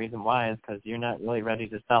sell, and the reason why is because you're not really ready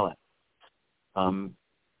to sell it.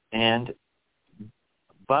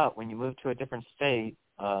 But when you move to a different state,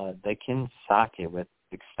 they can sock you with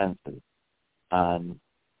expenses on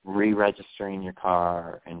re-registering your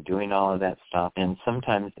car and doing all of that stuff. And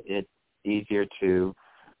sometimes it's easier to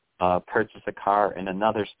purchase a car in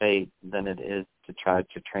another state than it is to try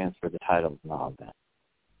to transfer the titles and all of that.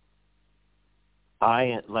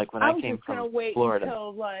 When I came from Florida,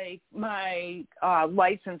 until like my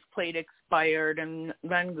license plate expired and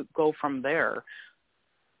then go from there.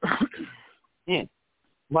 Yeah.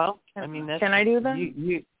 Well, I mean, can I do that?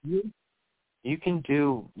 You can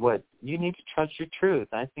do what you need to trust your truth.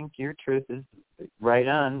 I think your truth is right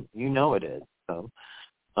on. You know it is. So,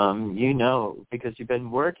 because you've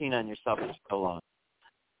been working on yourself for so long.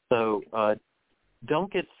 So,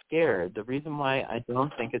 don't get scared. The reason why I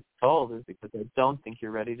don't think it's sold is because I don't think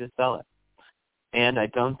you're ready to sell it. And I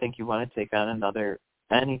don't think you want to take on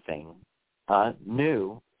anything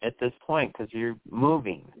new at this point because you're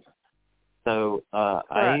moving. So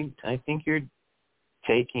I think you're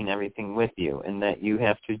taking everything with you, and that you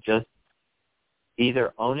have to just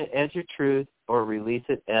either own it as your truth or release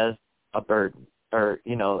it as a burden, or,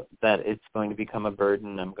 that it's going to become a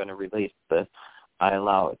burden. I'm going to release this. I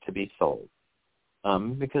allow it to be sold.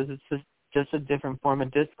 Because it's just a different form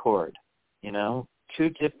of discord,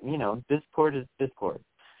 discord is discord.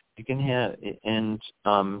 You can have, and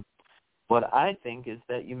what I think is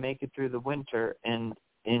that you make it through the winter, and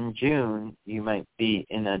in June you might be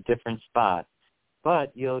in a different spot,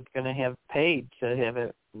 but you're going to have paid to have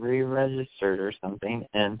it re-registered or something,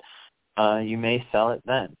 and you may sell it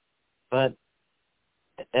then. But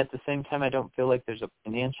at the same time, I don't feel like there's a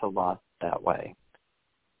financial loss that way.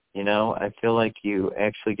 I feel like you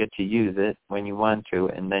actually get to use it when you want to,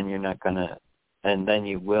 and then and then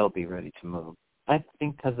you will be ready to move. I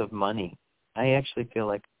think because of money. I actually feel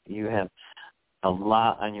like you have a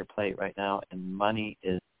lot on your plate right now, and money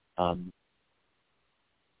is,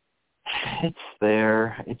 it's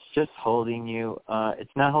there. It's just holding you.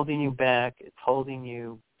 It's not holding you back. It's holding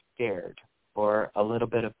you scared, or a little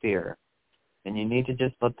bit of fear. And you need to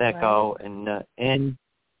just let that go, and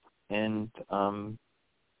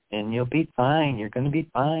you'll be fine. You're going to be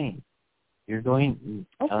fine. You're going.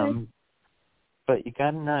 Okay. But you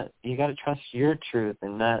gotta trust your truth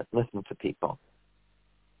and not listen to people.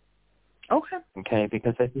 Okay. Okay,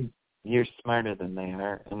 because I think you're smarter than they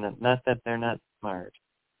are, and not that they're not smart.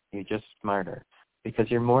 You're just smarter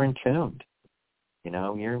because you're more in tuned.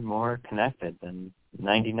 You're more connected than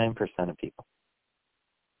 99% of people.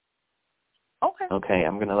 Okay. Okay,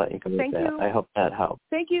 I'm going to let you go with that. You. I hope that helped.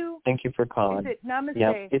 Thank you. Thank you for calling. Is it namaste?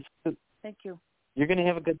 Yeah, Thank you. You're going to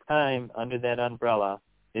have a good time under that umbrella.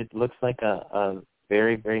 It looks like a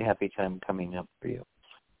very, very happy time coming up for you.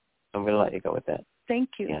 I'm going to let you go with that. Thank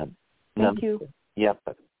you. Yeah. Thank you. Yep.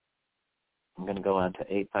 I'm going to go on to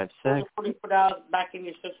 856. What do you put out back in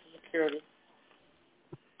your Social Security?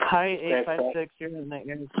 Hi, 856. You're in that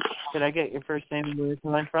area. Could I get your first name and where you're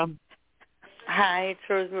calling from? Hi, it's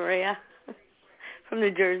Rosemaria from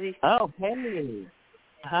New Jersey. Oh, hey.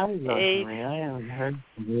 Hi, Rosemaria. I haven't heard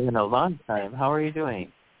from you in a long time. How are you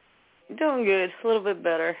doing? Doing good. A little bit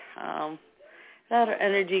better. That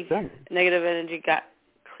energy, negative energy, got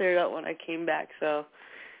cleared up when I came back. So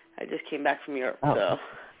I just came back from Europe. Oh.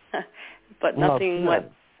 So, but nothing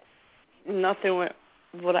went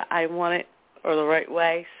what I wanted or the right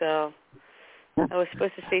way. So I was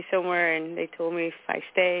supposed to stay somewhere, and they told me if I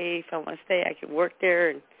want to stay, I could work there,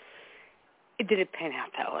 and it didn't pan out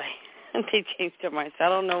that way. And they changed their minds. So I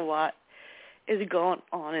don't know what is going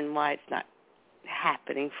on and why it's not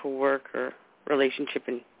happening for work or relationship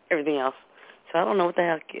and everything else. So I don't know what the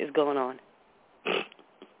heck is going on.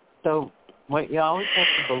 So what you always have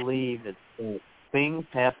to believe is that things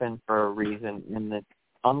happen for a reason, and that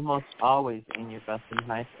almost always in your best and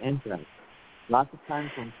highest interest. Lots of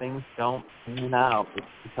times when things don't pan out, it's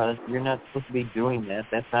because you're not supposed to be doing that.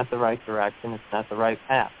 That's not the right direction. It's not the right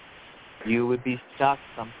path. You would be stuck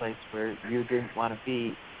someplace where you didn't want to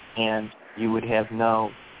be, and you would have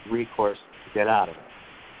no recourse to get out of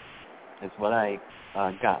it. Is what I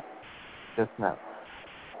got just now.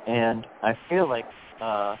 And I feel like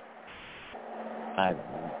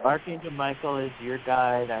Archangel Michael is your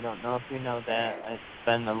guide. I don't know if you know that. It's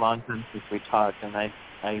been a long time since we talked, and I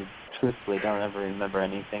truthfully don't ever remember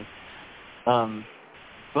anything.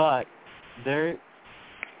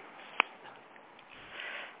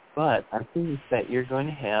 But I think that you're going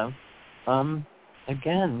to have,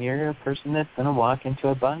 again, you're a person that's going to walk into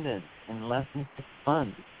abundance in less than 6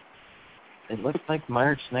 months. It looks like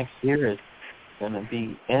March next year is going to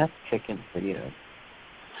be ass-kicking for you.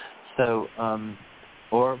 So,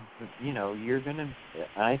 you're going to,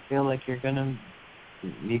 I feel like you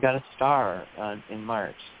got a star in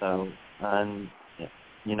March. So,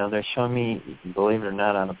 they're showing me, believe it or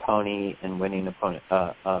not, on a pony and winning a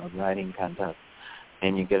riding contest,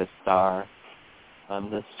 and you get a star.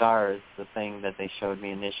 The star is the thing that they showed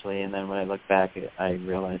me initially, and then when I look back, I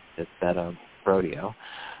realized it's at a rodeo,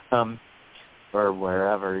 or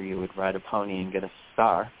wherever you would ride a pony and get a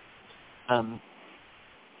star.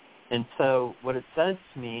 And so what it says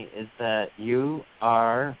to me is that you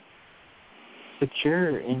are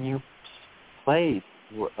secure in your place,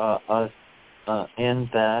 and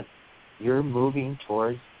that you're moving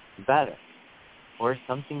towards better or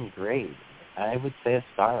something great. I would say a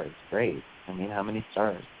star is great. I mean, how many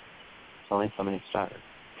stars? There's only so many stars.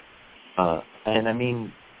 And I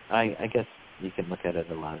mean, I guess you can look at it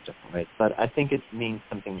a lot of different ways, but I think it means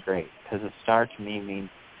something great, because a star to me means,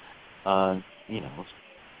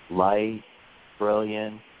 light,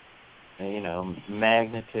 brilliant,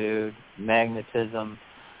 magnitude, magnetism,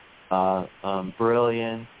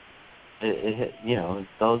 brilliance.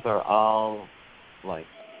 Those are all like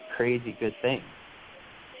crazy good things.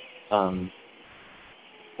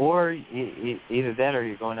 Or either that, or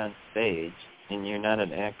you're going on stage and you're not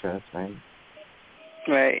an actress, right?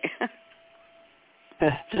 Right.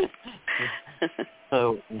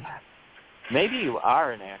 So maybe you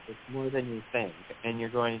are an actress more than you think, and you're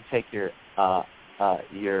going to take your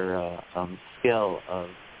skill of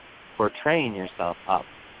portraying yourself up.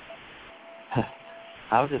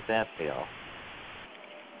 How does that feel?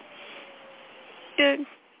 Good.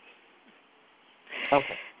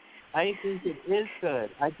 Okay. I think it is good.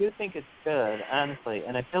 I do think it's good, honestly,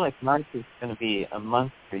 and I feel like March is going to be a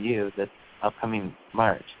month for you, this upcoming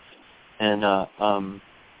March. And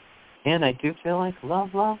I do feel like love.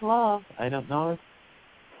 I don't know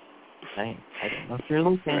if you're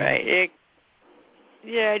looking. Right.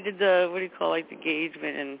 I did the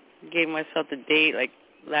engagement, and gave myself the date like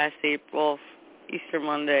last April, Easter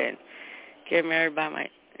Monday, and get married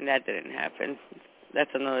and that didn't happen. That's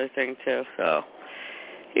another thing too. So,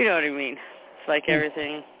 you know what I mean? It's like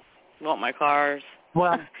everything. Want my cars.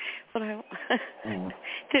 Well, but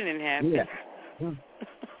didn't happen. Yeah.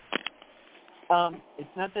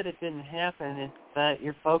 It's not that it didn't happen, it's that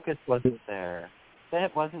your focus wasn't there.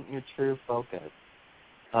 That wasn't your true focus.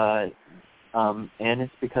 And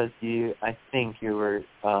it's because I think you were,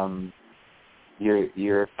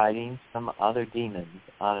 you're fighting some other demons,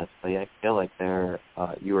 honestly. I feel like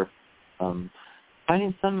you were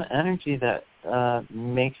fighting some energy that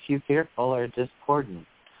makes you fearful or discordant.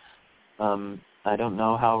 I don't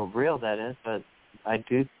know how real that is, but I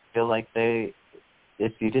do feel like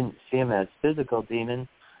if you didn't see them as physical demons,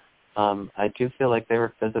 I do feel like they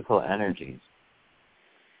were physical energies.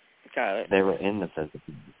 Got it. They were in the physical.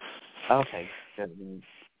 Okay, good.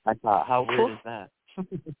 I thought, how weird is that?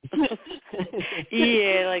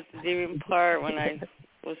 Yeah, like the demon part when I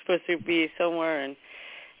was supposed to be somewhere and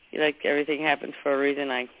everything happens for a reason.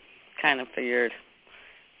 I kind of figured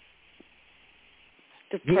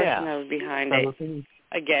the person that was behind it.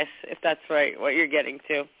 I guess, if that's right, what you're getting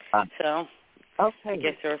to. So, okay, I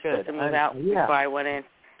guess they were supposed to move out before I went in.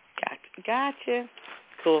 Gotcha.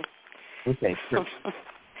 Cool. Okay, sure.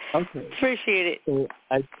 Okay. Appreciate it. So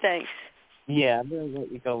Thanks. Yeah, I'm going to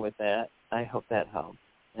let you go with that. I hope that helps.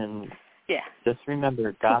 And just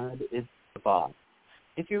remember, God is the boss.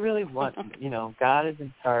 If you really want, God is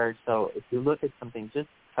in charge. So if you look at something, just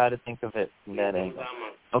try to think of it from that angle.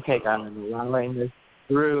 Okay, God, I'm allowing this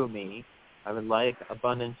through me. I would like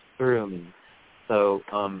abundance through me. So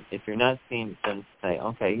if you're not seeing it, then say,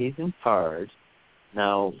 okay, he's in charge.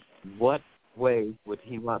 Now, what way would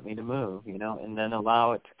he want me to move, and then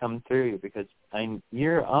allow it to come through you, because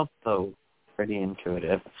you're also pretty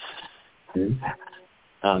intuitive. It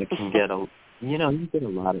can get you get a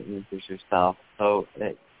lot of answers yourself. So,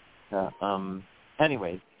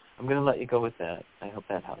 anyways, I'm going to let you go with that. I hope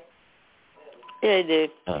that helps. Yeah, I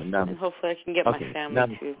did. And hopefully I can get my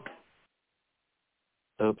family too.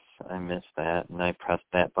 Oops, I missed that, and I pressed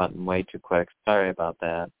that button way too quick. Sorry about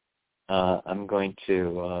that. I'm going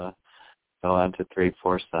to go on to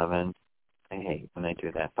 347. I hate when I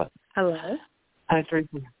do that, but... Hello? Hi,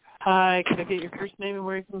 347. Hi, can I get your first name and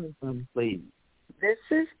where you're coming from, please? This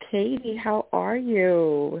is Katie. How are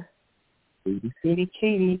you?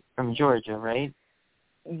 Katie from Georgia, right?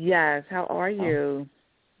 Yes. How are you?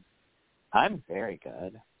 I'm very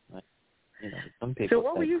good. Some people. So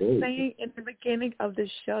what were you saying in the beginning of the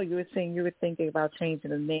show? You were saying you were thinking about changing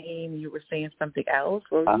the name. You were saying something else.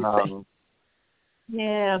 What were you saying?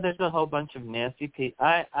 Yeah, there's a whole bunch of nasty people.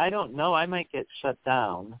 I don't know. I might get shut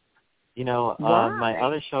down. My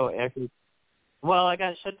other show actually. Well, I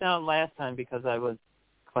got shut down last time because I was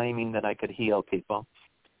claiming that I could heal people.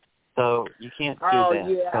 So you can't do that.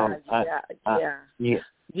 Yeah, so,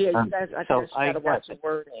 Yeah, you guys, I just got to watch the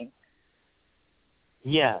wording.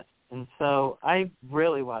 Yes, and so I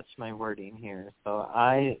really watched my wording here. So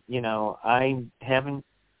I haven't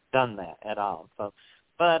done that at all. So,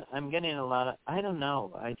 but I'm getting a lot of, I don't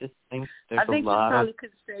know. I just think there's a lot of. You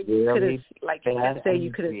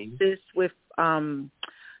could assist with.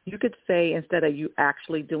 You could say, instead of you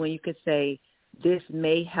actually doing, you could say, this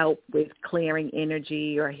may help with clearing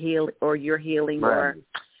energy or your healing, right. Or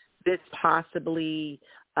this possibly,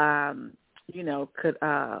 could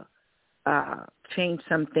change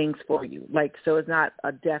some things for you. Like, so it's not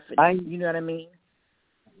a definite. You know what I mean?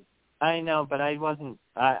 I know, but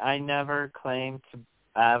I never claimed to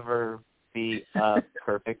ever be a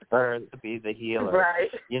perfect or to be the healer. Right.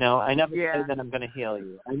 I never say that I'm going to heal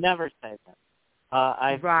you. I never say that.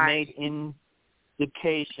 I've made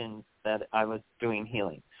indications that I was doing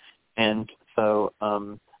healing. And so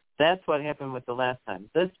that's what happened with the last time.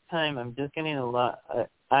 This time I'm just getting a lot.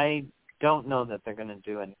 I don't know that they're going to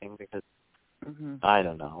do anything because I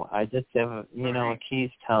don't know. I just have, a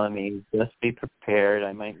key's telling me, just be prepared.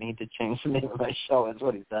 I might need to change the name of my show, is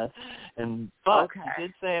what he said. But he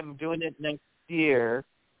did say I'm doing it next year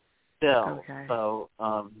still. Okay. So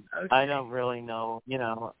I don't really know.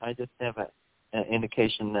 I just have an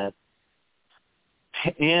indication that,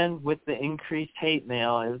 and with the increased hate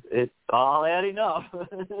mail, it's all adding up.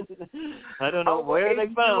 I don't know where they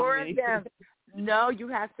found me. No, you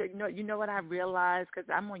have to. You know what I realized, because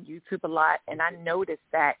I'm on YouTube a lot, and I noticed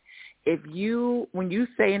that when you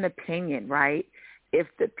say an opinion, right? If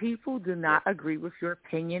the people do not agree with your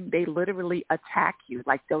opinion, they literally attack you.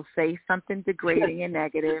 Like, they'll say something degrading and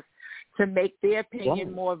negative to make their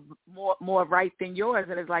opinion more right than yours.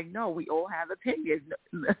 And it's like, no, we all have opinions.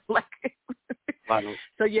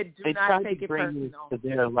 So you do not take it personal. They try to bring you to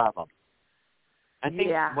their level. I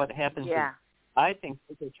think what happens is, I think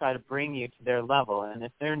people try to bring you to their level, and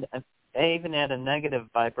if they're even at a negative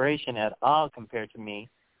vibration at all compared to me,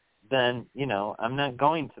 then, I'm not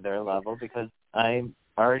going to their level because I'm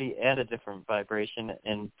already at a different vibration.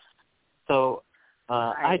 And so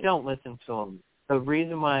I don't listen to them. The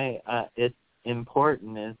reason why it's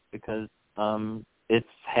important is because it's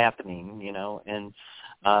happening, and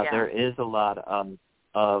there is a lot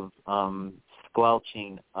of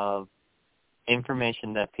squelching of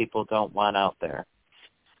information that people don't want out there.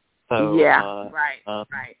 So right.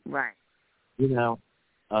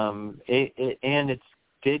 It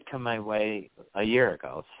did come my way a year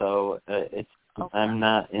ago. So I'm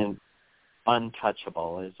not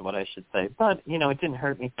untouchable, is what I should say. But it didn't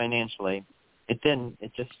hurt me financially. It didn't.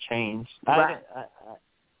 It just changed. Right.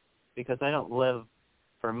 Because I don't live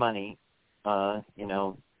for money.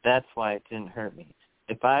 That's why it didn't hurt me.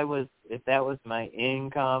 If that was my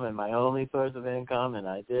income and my only source of income, and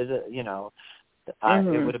I did it,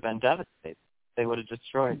 it would have been devastating. They would have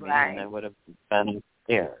destroyed me, and I would have been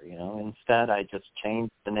there. Instead, I just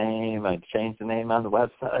changed the name. I changed the name on the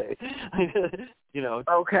website.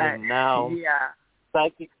 And now,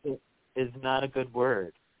 psychic is not a good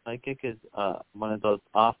word. Psychic is one of those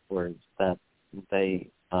off words that they.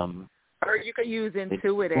 Or you could use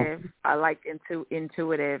intuitive. I like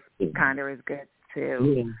intuitive. Kind of is good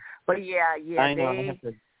too. Yeah. But I know.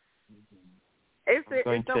 It's so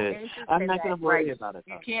interesting. I'm not going to worry about it.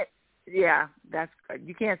 You can't. Yeah, that's good.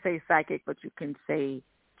 You can't say psychic, but you can say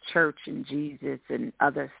church and Jesus and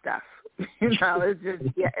other stuff. It's just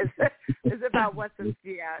it's about what's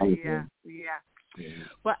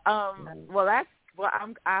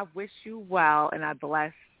I wish you well, and I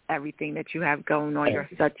bless everything that you have going on. You're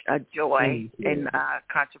such a joy and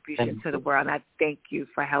contribution to the world, and I thank you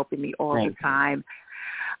for helping me all the time.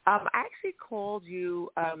 I actually called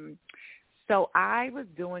you. So I was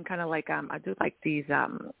doing kind of like I do like these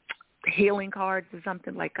healing cards or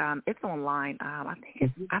something like it's online. I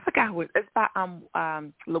think I forgot who it's by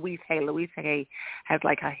Louise Hay. Louise Hay has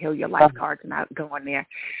like her Heal Your Life cards, and I go on there.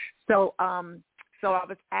 So so I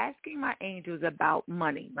was asking my angels about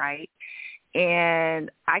money, right?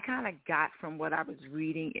 And I kind of got from what I was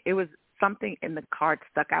reading, it was something in the card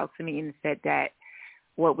stuck out to me, and it said that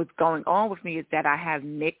what was going on with me is that I have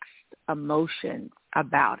mixed emotions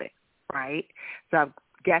about it, right? So I'm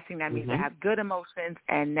guessing that means I have good emotions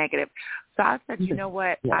and negative. So I said, you know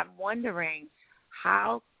what? I'm wondering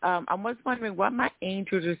how, I was wondering what my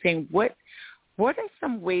angels are saying. What are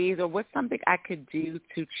some ways, or what's something I could do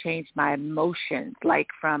to change my emotions? Like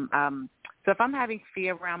from, so if I'm having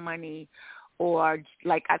fear around money, or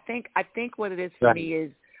like I think what it is for me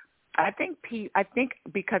is, I think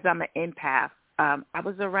because I'm an empath, I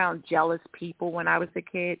was around jealous people when I was a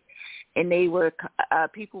kid, and they were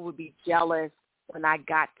people would be jealous when I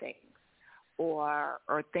got things or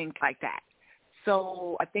things like that.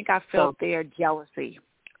 So I think I felt their jealousy.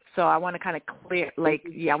 So I want to kind of clear,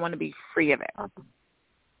 I want to be free of it.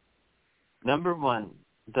 Number one,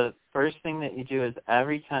 the first thing that you do is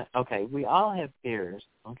every time, we all have fears,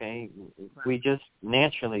 We just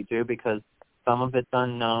naturally do because some of it's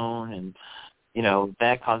unknown and,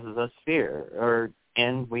 that causes us fear.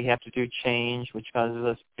 And we have to do change, which causes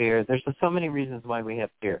us fear. There's so many reasons why we have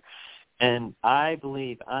fear. And I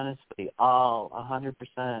believe, honestly, all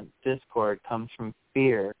 100% discord comes from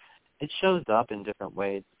fear. It shows up in different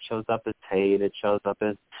ways. It shows up as hate. It shows up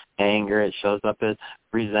as anger. It shows up as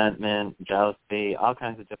resentment, jealousy, all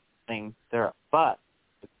kinds of different things there. But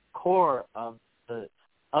the core of the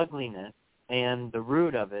ugliness and the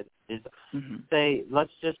root of it is, say,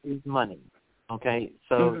 let's just use money, okay?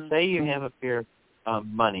 So say you have a fear of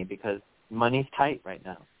money because money's tight right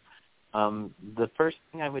now. The first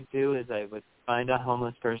thing I would do is I would find a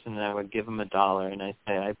homeless person and I would give them $1 and I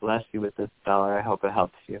say, I bless you with this $1. I hope it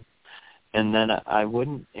helps you. And then I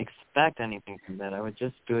wouldn't expect anything from that. I would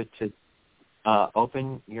just do it to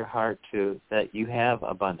open your heart to that you have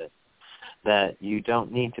abundance, that you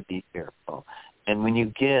don't need to be fearful. And when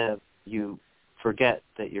you give, you forget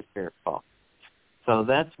that you're fearful. So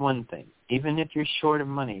that's one thing. Even if you're short of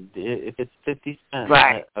money, if it's 50 cents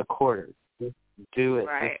a quarter, just do it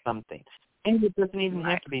with something. And it doesn't even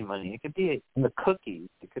have to be money. It could be cookies.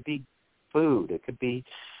 It could be food. It could be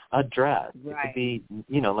a dress. It could be,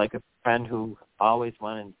 like a friend who always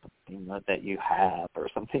wanted something that you have or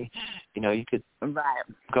something. You could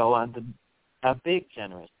go on to a big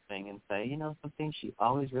generous thing and say, something she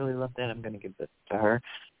always really loved that, I'm going to give this to her.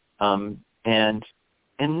 And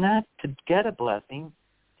not to get a blessing,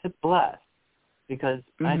 to bless. Because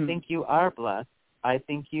I think you are blessed. I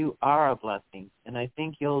think you are a blessing. And I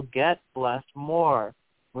think you'll get blessed more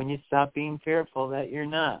when you stop being fearful that you're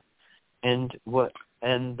not. And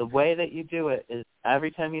the way that you do it is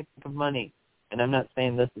every time you think of money, and I'm not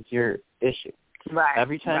saying this is your issue.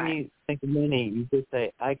 Every time you think of money, you just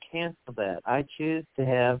say, I cancel that. I choose to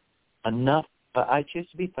have enough. I choose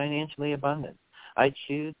to be financially abundant. I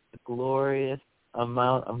choose the glorious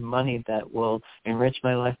amount of money that will enrich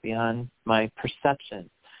my life beyond my perception.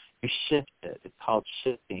 You shift it. It's called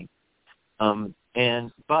shifting.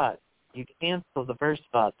 But you cancel the first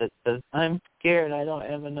thought that says, I'm scared, I don't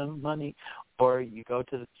have enough money. Or you go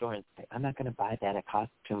to the store and say, I'm not going to buy that, it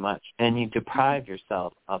costs too much. And you deprive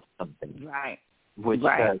yourself of something. Which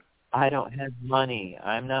says, I don't have money,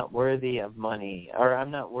 I'm not worthy of money, or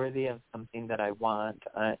I'm not worthy of something that I want.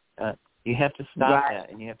 You have to stop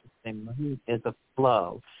that, and you have to say, money is a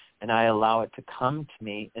flow, and I allow it to come to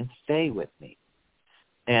me and stay with me.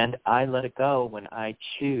 And I let it go when I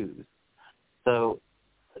choose. So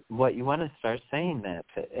what you want to start saying that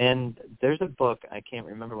to, and there's a book, I can't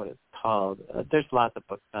remember what it's called. There's lots of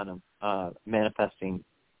books on manifesting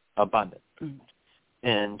abundance.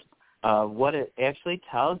 And what it actually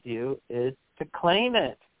tells you is to claim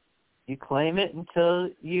it. You claim it until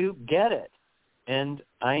you get it. And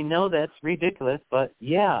I know that's ridiculous, but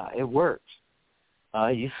yeah, it works.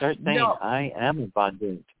 You start saying, I am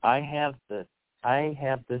abundant. I have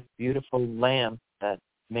this beautiful lamp that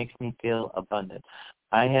makes me feel abundant.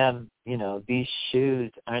 I have, these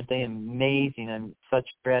shoes. Aren't they amazing? I'm such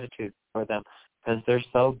gratitude for them because they're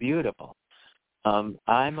so beautiful.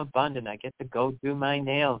 I'm abundant. I get to go do my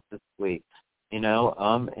nails this week, and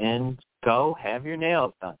go have your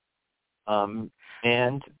nails done.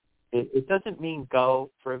 And it doesn't mean go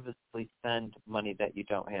frivolously spend money that you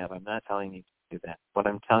don't have. I'm not telling you to do that. What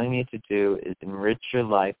I'm telling you to do is enrich your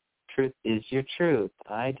life. Truth is your truth.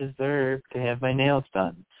 I deserve to have my nails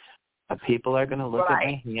done. People are going to look at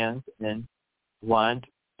my hands and want,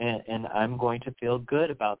 and I'm going to feel good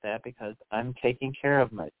about that because I'm taking care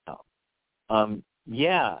of myself.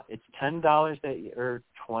 It's $10 or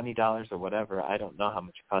 $20 or whatever. I don't know how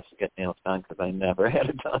much it costs to get nails done because I never had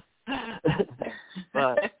it done.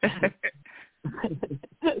 But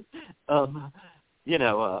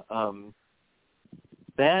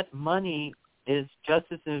that money is just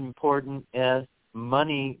as important as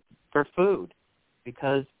money for food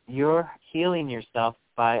because you're healing yourself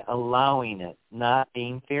by allowing it, not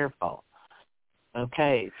being fearful.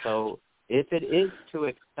 Okay, so if it is too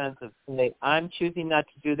expensive, say, I'm choosing not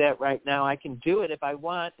to do that right now. I can do it if I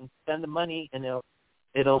want and spend the money, and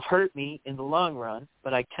it'll hurt me in the long run,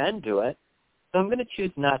 but I can do it. So I'm going to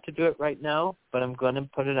choose not to do it right now, but I'm going to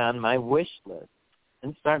put it on my wish list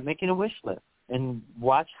and start making a wish list and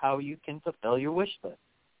watch how you can fulfill your wish list.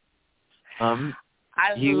 I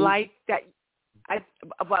like that. I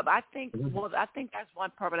think that's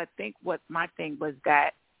one part, but I think what my thing was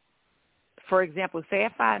that, for example, say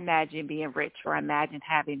if I imagine being rich or imagine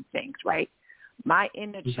having things, right? My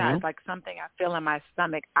inner child, like something I feel in my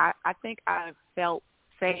stomach. I think I felt,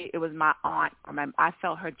 say it was my aunt, I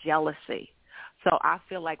felt her jealousy. So I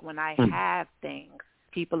feel like when I have things,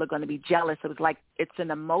 people are going to be jealous. It was like it's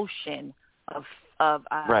an emotion of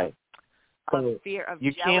fear of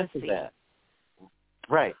you jealousy. Cancel that.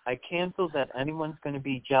 Right. I cancel that anyone's going to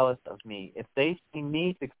be jealous of me. If they see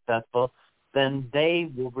me successful, then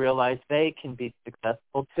they will realize they can be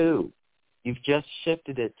successful too. You've just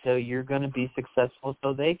shifted it to you're going to be successful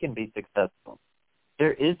so they can be successful.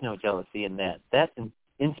 There is no jealousy in that. That's an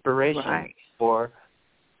inspiration for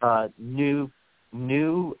new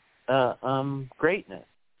greatness.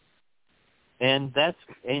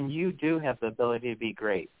 And you do have the ability to be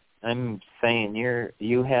great. I'm saying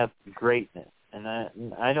you have greatness. And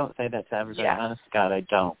I don't say that to everybody. Yeah. Honest to God, I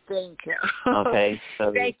don't. Thank you. Okay.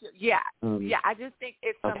 So thank you. Yeah. Yeah. I just think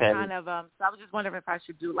it's some kind of. So I was just wondering if I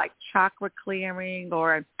should do like chakra clearing,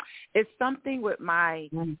 or it's something with my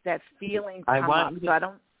that feeling come up. So I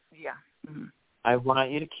don't. Yeah. Mm-hmm. I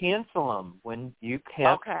want you to cancel them when you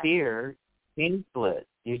have fear. Cancel it.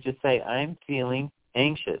 You just say, "I'm feeling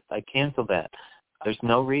anxious." I cancel that. There's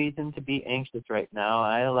no reason to be anxious right now.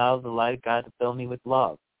 I allow the light of God to fill me with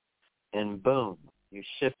love. And boom, you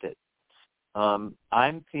shift it.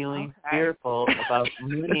 I'm feeling fearful about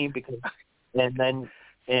money because,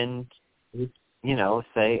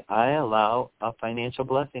 say I allow a financial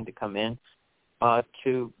blessing to come in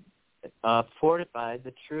to fortify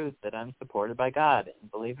the truth that I'm supported by God.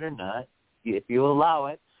 And believe it or not, if you allow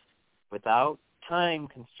it without time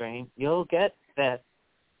constraint, you'll get that.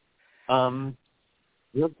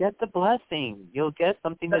 You'll get the blessing. You'll get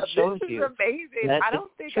something that shows you. This is amazing. I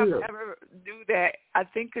don't think I've ever knew that. I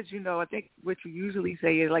think because, I think what you usually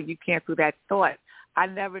say is like you cancel that thought. I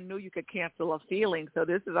never knew you could cancel a feeling. So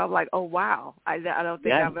I'm like, oh, wow. I don't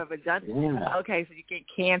think I've ever done it. Yeah. Okay, so you can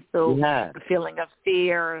cancel the feeling of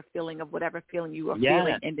fear, a feeling of whatever feeling you are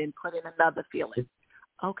feeling, and then put in another feeling.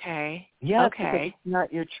 Okay. Yeah, okay. It's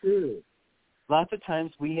not your truth. Lots of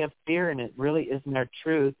times we have fear, and it really isn't our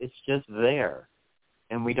truth. It's just there.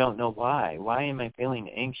 And we don't know why. Why am I feeling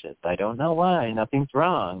anxious? I don't know why. Nothing's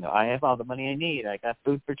wrong. I have all the money I need. I got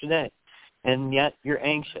food for today. And yet you're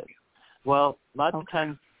anxious. Well, lots of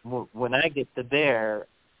times when I get to there,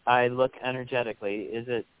 I look energetically. Is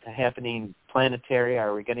it happening planetary?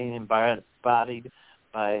 Are we getting embodied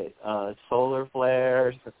by solar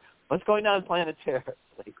flares? What's going on planetary?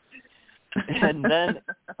 And then,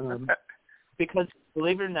 because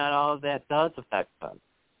believe it or not, all of that does affect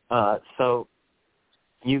us. So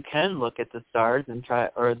you can look at the stars and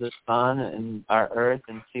or the sun and our Earth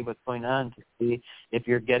and see what's going on to see if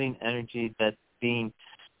you're getting energy that's being,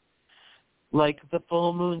 like the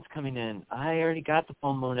full moon's coming in. I already got the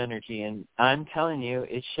full moon energy, and I'm telling you,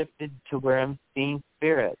 it shifted to where I'm seeing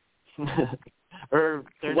spirits. Or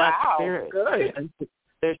they're not spirits. Good.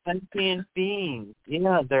 They're sentient beings.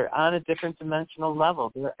 Yeah, they're on a different dimensional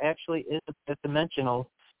level. There actually is a fifth dimensional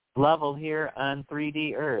level here on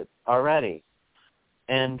 3D Earth already.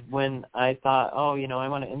 And when I thought, I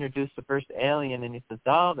want to introduce the first alien, and he says,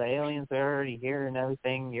 the aliens are already here and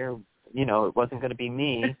everything. It wasn't going to be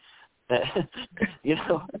me that,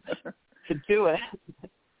 to do it.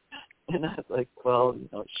 And I was like,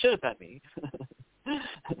 it should have been me.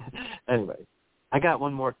 Anyway, I got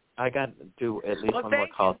one more. I got to do at least one more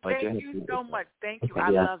call. Thank you so much. Thank you. I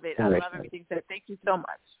love it. I love everything you said. Thank you so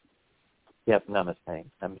much. Yep, namaste.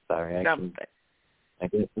 I'm sorry. I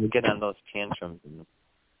get on those tantrums and it's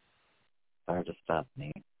hard to stop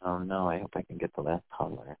me. Oh, no, I hope I can get the last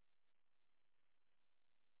caller.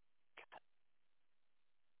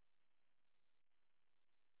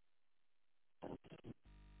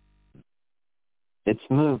 It's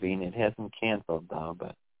moving. It hasn't canceled, though,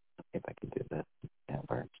 but let's see if I can do this. That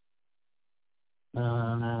works.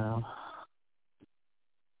 No.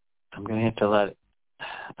 I'm going to have to let it.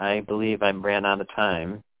 I believe I ran out of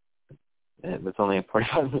time. It was only a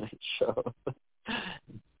 45-minute show.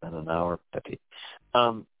 About an hour, 50.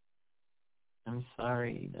 I'm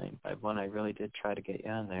sorry, 951. I really did try to get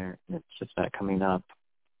you on there. It's just not coming up.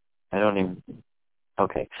 I don't even...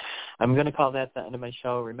 Okay. I'm going to call that the end of my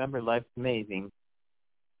show. Remember, life's amazing.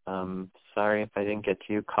 Sorry if I didn't get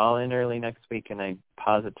to you. Call in early next week, and it's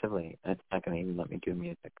not going to even let me do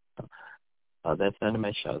music. So, that's the end of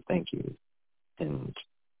my show. Thank you. And